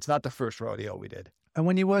doable. It's not the first rodeo we did. And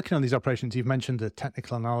when you're working on these operations, you've mentioned the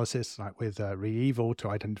technical analysis, like with REvil, to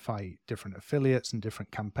identify different affiliates and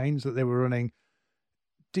different campaigns that they were running.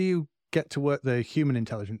 Do you get to work the human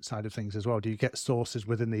intelligence side of things as well? Do you get sources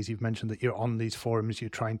within these? You've mentioned that you're on these forums, you're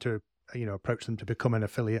trying to, approach them to become an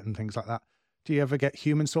affiliate and things like that. Do you ever get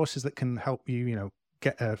human sources that can help you,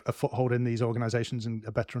 get a foothold in these organizations and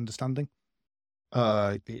a better understanding?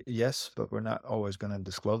 Yes, but we're not always going to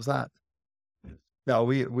disclose that. No,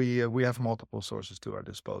 we have multiple sources to our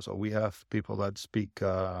disposal. We have people that speak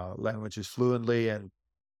languages fluently, and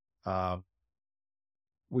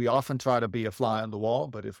we often try to be a fly on the wall,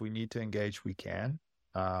 but if we need to engage, we can.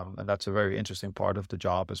 And that's a very interesting part of the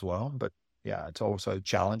job as well. But yeah, it's also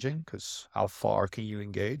challenging, because how far can you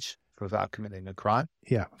engage without committing a crime?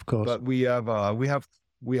 Yeah, of course. But we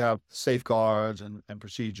have safeguards and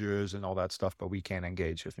procedures and all that stuff, but we can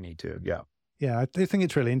engage if we need to. Yeah. Yeah, I do think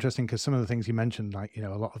it's really interesting, because some of the things you mentioned, like, a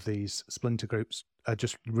lot of these splinter groups are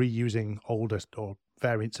just reusing older or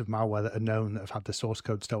variants of malware that are known, that have had the source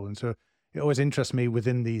code stolen. So it always interests me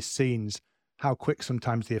within these scenes how quick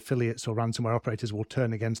sometimes the affiliates or ransomware operators will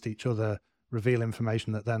turn against each other, reveal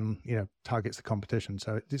information that then, targets the competition.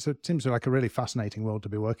 So it seems like a really fascinating world to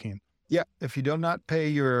be working in. Yeah, if you do not pay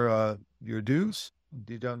your dues,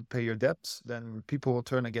 you don't pay your debts, then people will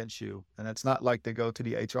turn against you. And it's not like they go to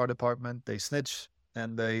the HR department, they snitch,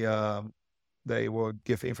 and they will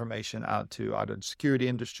give information out to either the security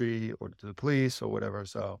industry or to the police or whatever.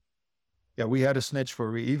 So yeah, we had a snitch for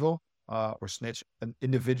REvil, or snitch, an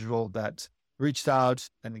individual that reached out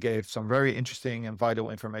and gave some very interesting and vital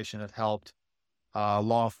information that helped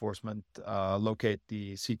law enforcement locate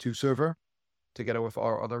the C2 server together with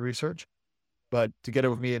our other research. But together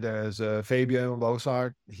with me, there's Fabian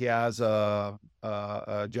Losart. He has a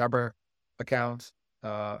Jabber account,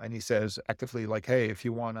 and he says actively, like, hey, if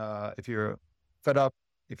you're fed up,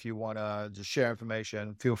 if you want to just share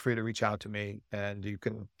information, feel free to reach out to me, and you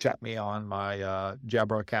can chat me on my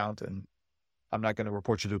Jabber account, and I'm not going to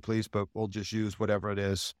report you to the police, but we'll just use whatever it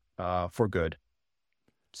is for good.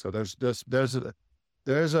 So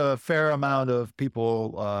there's a fair amount of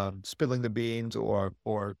people spilling the beans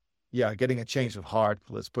or getting a change of heart.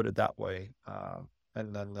 Let's put it that way.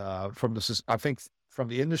 And then I think from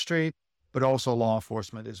the industry, but also law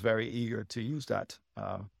enforcement is very eager to use that.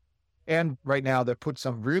 And right now they put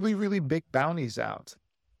some really, really big bounties out,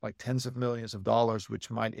 like tens of millions of dollars, which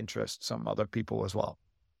might interest some other people as well.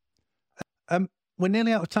 We're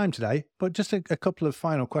nearly out of time today, but just a couple of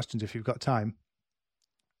final questions if you've got time.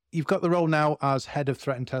 You've got the role now as head of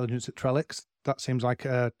threat intelligence at Trellix. That seems like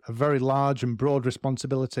a very large and broad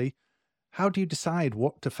responsibility. How do you decide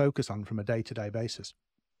what to focus on from a day-to-day basis?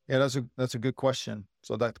 Yeah, that's a good question.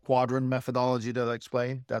 So that quadrant methodology that I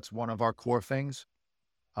explained, that's one of our core things.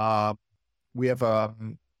 We have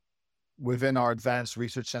within our advanced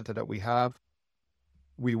research center that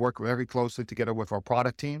we work very closely together with our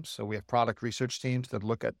product teams. So we have product research teams that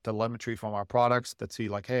look at telemetry from our products that see,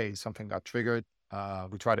 like, hey, something got triggered.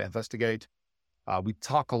 We try to investigate. We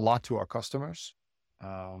talk a lot to our customers.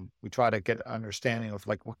 We try to get an understanding of,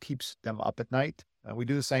 like, what keeps them up at night. We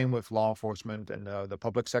do the same with law enforcement and the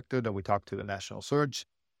public sector, that we talk to the National Surge.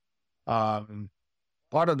 Part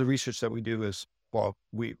of the research that we do is, well,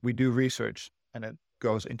 we do research and it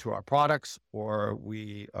goes into our products, or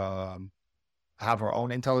we have our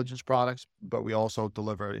own intelligence products, but we also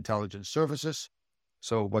deliver intelligence services.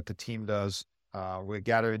 So what the team does, we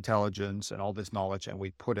gather intelligence and all this knowledge, and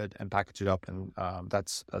we put it and package it up, and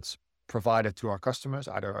that's provided to our customers,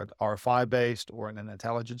 either RFI based or in an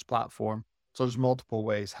intelligence platform. So there's multiple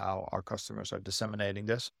ways how our customers are disseminating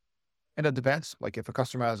this. And it depends. Like, if a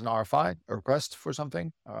customer has an RFI, a request for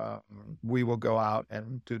something, we will go out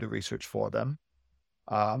and do the research for them,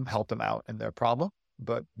 help them out in their problem.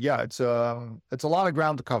 But yeah, it's a lot of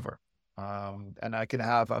ground to cover. And I can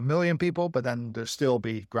have 1 million people, but then there still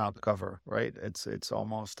be ground to cover, right? It's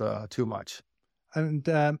almost too much. And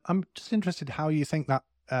I'm just interested how you think that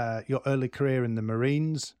your early career in the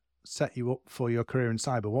Marines set you up for your career in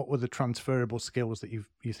cyber. What were the transferable skills that you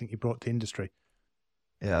think you brought to industry?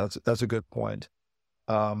 Yeah, that's a good point.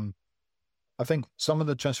 I think some of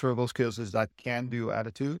the transferable skills is that can-do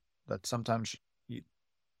attitude, that sometimes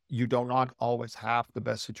you do not always have the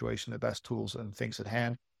best situation, the best tools and things at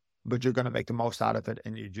hand, but you're going to make the most out of it,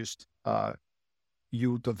 and you just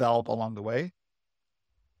you develop along the way.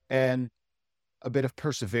 And a bit of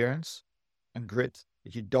perseverance and grit,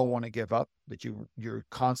 that you don't want to give up, that you're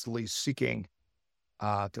constantly seeking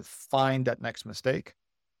to find that next mistake.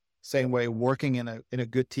 Same way, working in a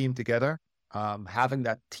good team together, having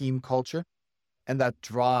that team culture and that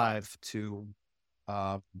drive to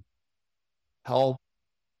help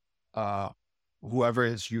whoever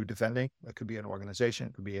is you defending. It could be an organization,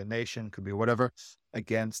 it could be a nation, it could be whatever,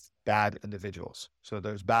 against bad individuals. So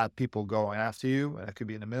there's bad people going after you, and it could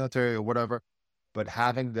be in the military or whatever. But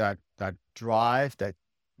having that drive that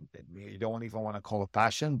you don't even want to call it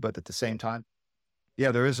passion, but at the same time,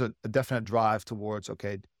 yeah, there is a definite drive towards,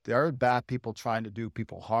 okay, there are bad people trying to do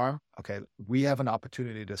people harm. Okay, we have an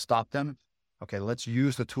opportunity to stop them. Okay, let's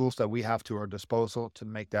use the tools that we have to our disposal to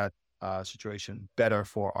make that situation better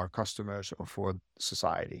for our customers or for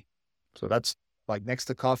society. So that's like next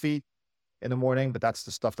to coffee in the morning, but that's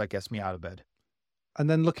the stuff that gets me out of bed. And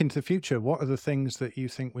then look into the future. What are the things that you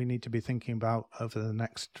think we need to be thinking about over the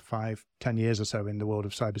next 5-10 years or so in the world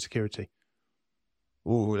of cybersecurity?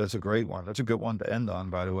 Ooh, that's a great one. That's a good one to end on,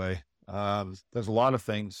 by the way. There's a lot of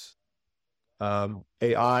things.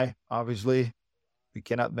 AI, obviously. We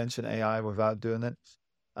cannot mention AI without doing it.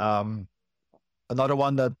 Another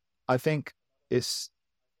one that I think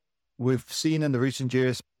we've seen in the recent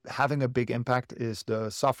years having a big impact is the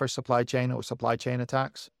software supply chain or supply chain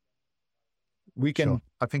attacks. Sure.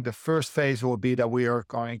 I think the first phase will be that we are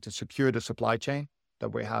going to secure the supply chain, that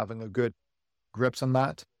we're having a good grips on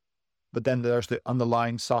that. But then there's the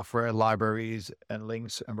underlying software libraries and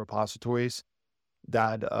links and repositories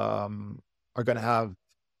that we're going to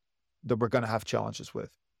have challenges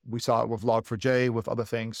with. We saw it with Log4j, with other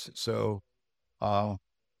things. So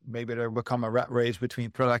maybe there will become a rat race between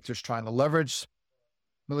protectors trying to leverage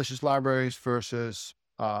malicious libraries versus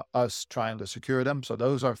us trying to secure them. So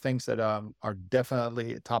those are things that are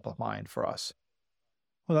definitely top of mind for us.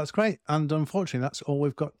 Well, that's great. And unfortunately, that's all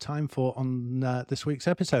we've got time for on this week's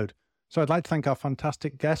episode. So I'd like to thank our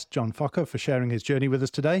fantastic guest, John Fokker, for sharing his journey with us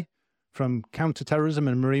today. From counterterrorism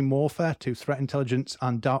and marine warfare to threat intelligence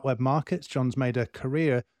and dark web markets, John's made a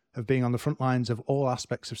career of being on the front lines of all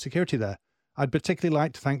aspects of security there. I'd particularly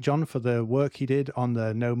like to thank John for the work he did on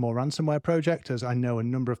the No More Ransomware project, as I know a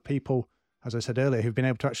number of people, as I said earlier, who've been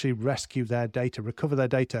able to actually rescue their data, recover their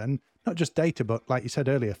data, and not just data, but like you said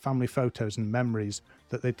earlier, family photos and memories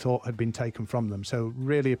that they thought had been taken from them. So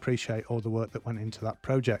really appreciate all the work that went into that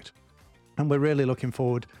project. And we're really looking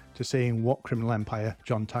forward to seeing what criminal empire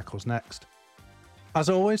John tackles next. As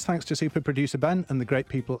always, thanks to super producer Ben and the great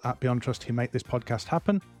people at Beyond Trust who make this podcast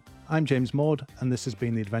happen. I'm James Maude, and this has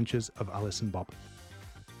been the adventures of Alice and Bob.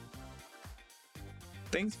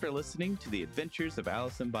 Thanks for listening to the Adventures of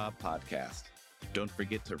Alice and Bob podcast. Don't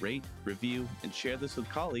forget to rate, review, and share this with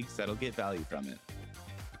colleagues that'll get value from it.